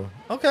 too, so.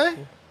 Okay.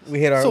 We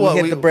hit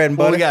the bread and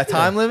butter. We got a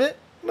time limit?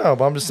 No,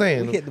 but I'm just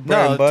saying. We hit the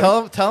bread and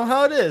butter. Tell him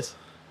how it is.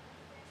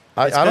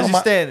 I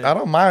standing.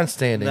 don't mind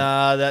standing.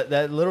 Nah,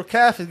 that little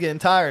calf is getting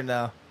tired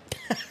now.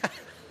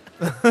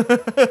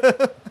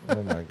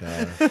 Oh, my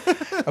God.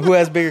 Who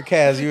has bigger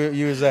calves?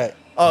 You or Zach?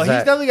 Oh, Zach.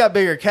 He's definitely got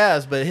bigger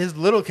calves, but his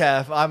little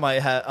calf, I might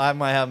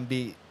have him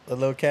beat. A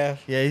little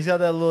calf? Yeah, he's got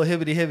that little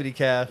hibbity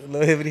calf. A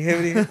little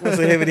hibbity? What's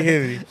a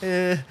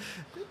hibbity?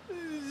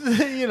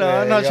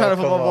 I'm not trying to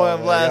put my boy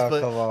on blast,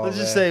 but on, let's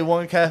just say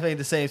one calf ain't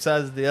the same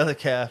size as the other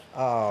calf.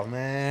 Oh,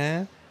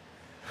 man.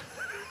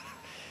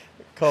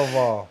 Come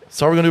on.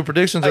 So are we going to do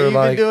predictions or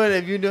like?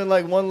 Have you been doing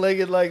like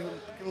one-legged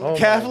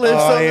calf lifts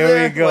God. over Here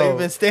there we go. while you've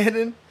been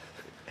standing?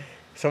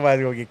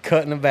 Somebody's going to get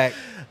cut in the back.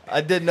 I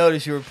did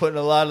notice you were putting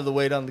a lot of the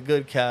weight on the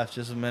good calf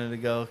just a minute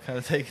ago, kind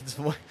of taking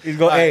some weight. He's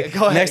going.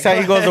 Next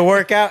time he goes to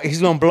work out, he's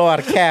going to blow out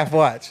a calf.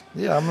 Watch.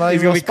 Yeah, I'm not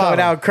He's even going to be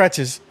coming out with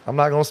crutches. I'm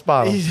not going to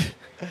spot him.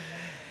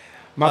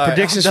 My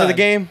predictions for the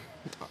game,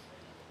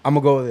 I'm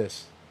going to go with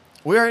this.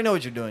 We already know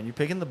what you're doing. You're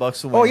picking the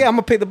Bucs to win. Oh, yeah, I'm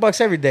going to pick the Bucs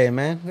every day,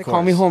 man. They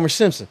call me Homer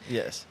Simpson.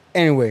 Yes.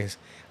 Anyways,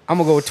 I'm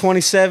going to go with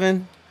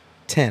 27-10.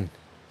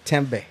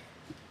 Tampa Bay.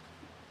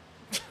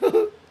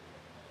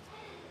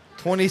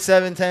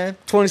 27-10?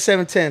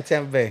 27-10,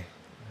 Tampa Bay.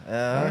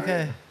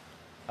 Okay.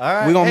 All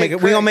right. We're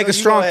gonna make a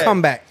strong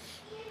comeback.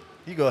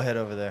 You go ahead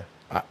over there.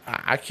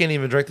 I can't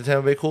even drink the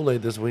Tampa Bay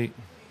Kool-Aid this week.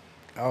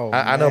 Oh,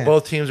 I know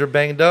both teams are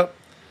banged up,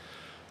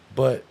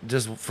 but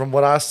just from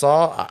what I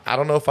saw, I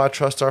don't know if I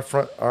trust our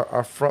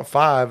front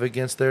five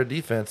against their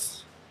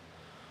defense.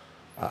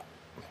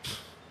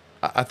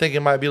 I think it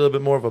might be a little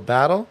bit more of a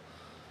battle,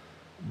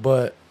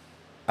 but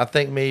I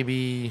think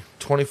maybe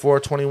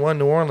 24-21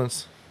 New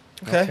Orleans.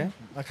 Okay.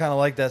 I kind of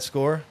like that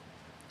score.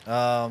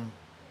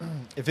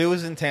 If it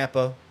was in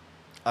Tampa,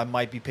 I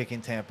might be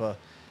picking Tampa,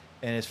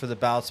 and it's for the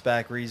bounce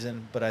back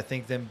reason. But I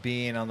think them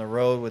being on the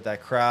road with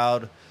that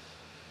crowd,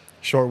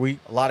 short week,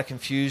 a lot of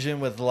confusion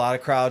with a lot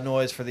of crowd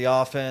noise for the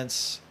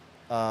offense.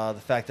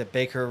 The fact that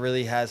Baker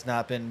really has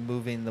not been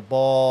moving the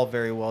ball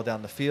very well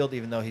down the field,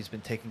 even though he's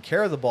been taking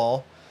care of the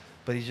ball,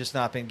 but he's just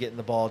not been getting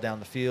the ball down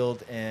the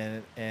field.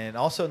 And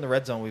also in the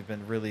red zone, we've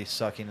been really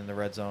sucking in the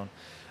red zone.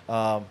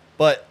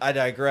 But I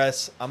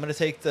digress. I'm going to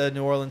take the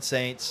New Orleans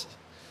Saints.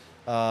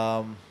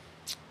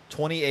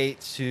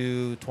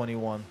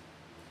 28-21.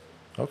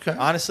 Okay.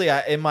 Honestly,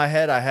 in my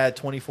head, I had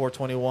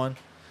 24-21,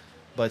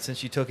 but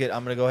since you took it,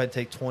 I'm gonna go ahead and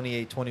take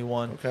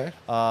 28-21. Okay.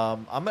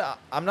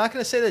 I'm not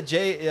gonna say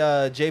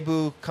that Jay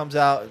Boo comes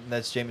out, and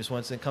that's Jameis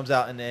Winston, comes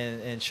out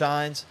and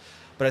shines,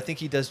 but I think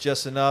he does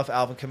just enough.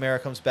 Alvin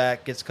Kamara comes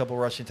back, gets a couple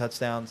rushing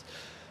touchdowns.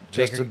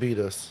 Just to beat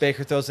us.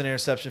 Baker throws an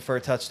interception for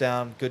a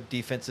touchdown. Good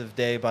defensive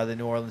day by the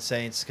New Orleans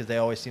Saints because they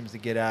always seem to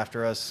get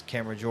after us.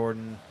 Cameron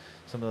Jordan.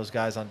 Some of those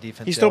guys on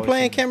defense. He's still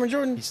playing, Cameron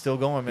Jordan? He's still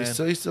going, man. He's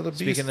still a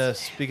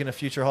beast. Speaking of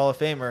future Hall of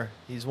Famer,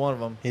 he's one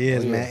of them. He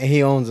is, man. And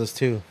he owns us,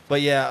 too.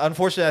 But, yeah,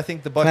 unfortunately, I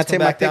think the Bucs come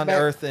back down to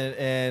earth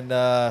and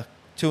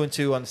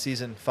 2-2 on the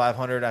season,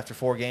 500 after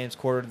 4 games,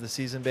 quarter of the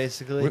season,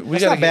 basically.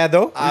 That's not bad,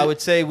 though. I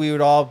would say we would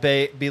all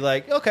be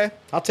like, okay.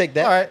 I'll take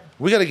that. All right.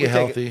 We got to get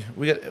healthy.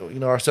 We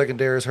got, our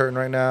secondary is hurting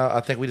right now. I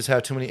think we just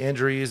have too many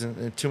injuries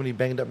and too many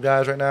banged up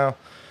guys right now.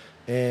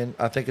 And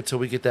I think until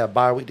we get that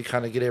bye week to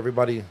kind of get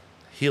everybody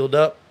healed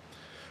up,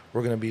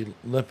 we're going to be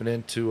limping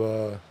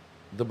into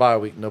the bye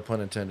week, no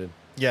pun intended.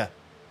 Yeah,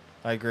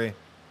 I agree.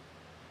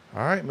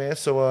 All right, man.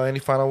 So any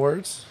final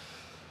words?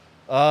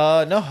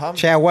 No.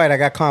 Chad White, I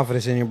got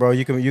confidence in you, bro.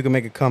 You can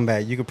make a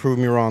comeback. You can prove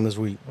me wrong this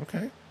week.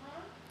 Okay.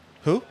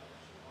 Who?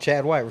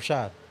 Chad White,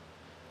 Rashad.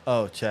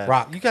 Oh, Chad.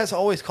 Rock. You guys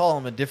always call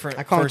him a different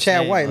I call him first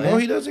Chad name, White, right? man. No,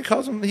 he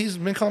doesn't. He's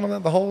been calling him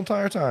that the whole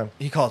entire time.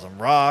 He calls him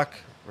Rock.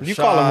 You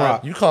call him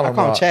Rock. You call him I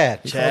call him Rock. Chad.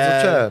 He calls him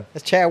Chad.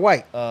 That's Chad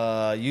White.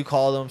 You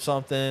called him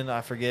something.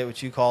 I forget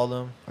what you called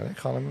him. I didn't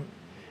call him.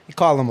 He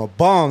called him a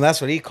bum.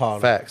 That's what he called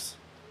him. Facts.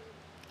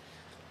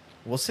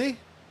 We'll see.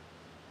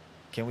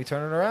 Can we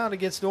turn it around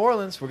against New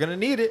Orleans? We're going to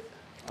need it.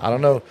 I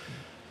don't know.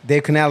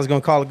 Dave Canales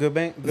going to call a good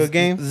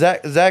game?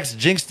 Zach's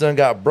jinx done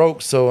got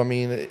broke, so, I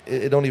mean,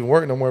 it don't even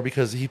work no more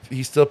because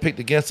he still picked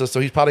against us, so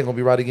he's probably going to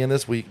be right again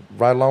this week,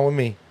 right along with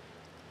me.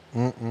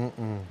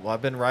 Well,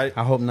 I've been right.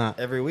 I hope not.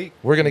 Every week.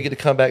 We're going to get to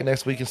come back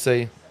next week and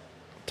say,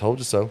 told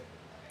you so.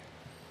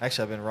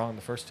 Actually, I've been wrong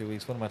the first 2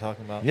 weeks. What am I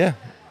talking about? Yeah,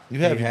 you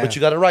have. You have. But you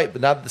got it right.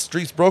 But now that the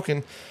streak's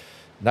broken,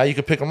 now you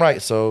can pick them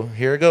right. So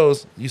here it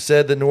goes. You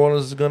said that New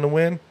Orleans is going to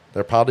win.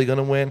 They're probably going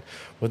to win.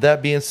 With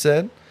that being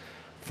said,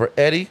 for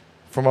Eddie,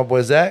 for my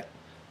boy Zach,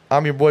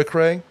 I'm your boy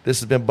Craig. This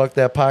has been Buc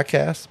That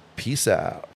Podcast. Peace out.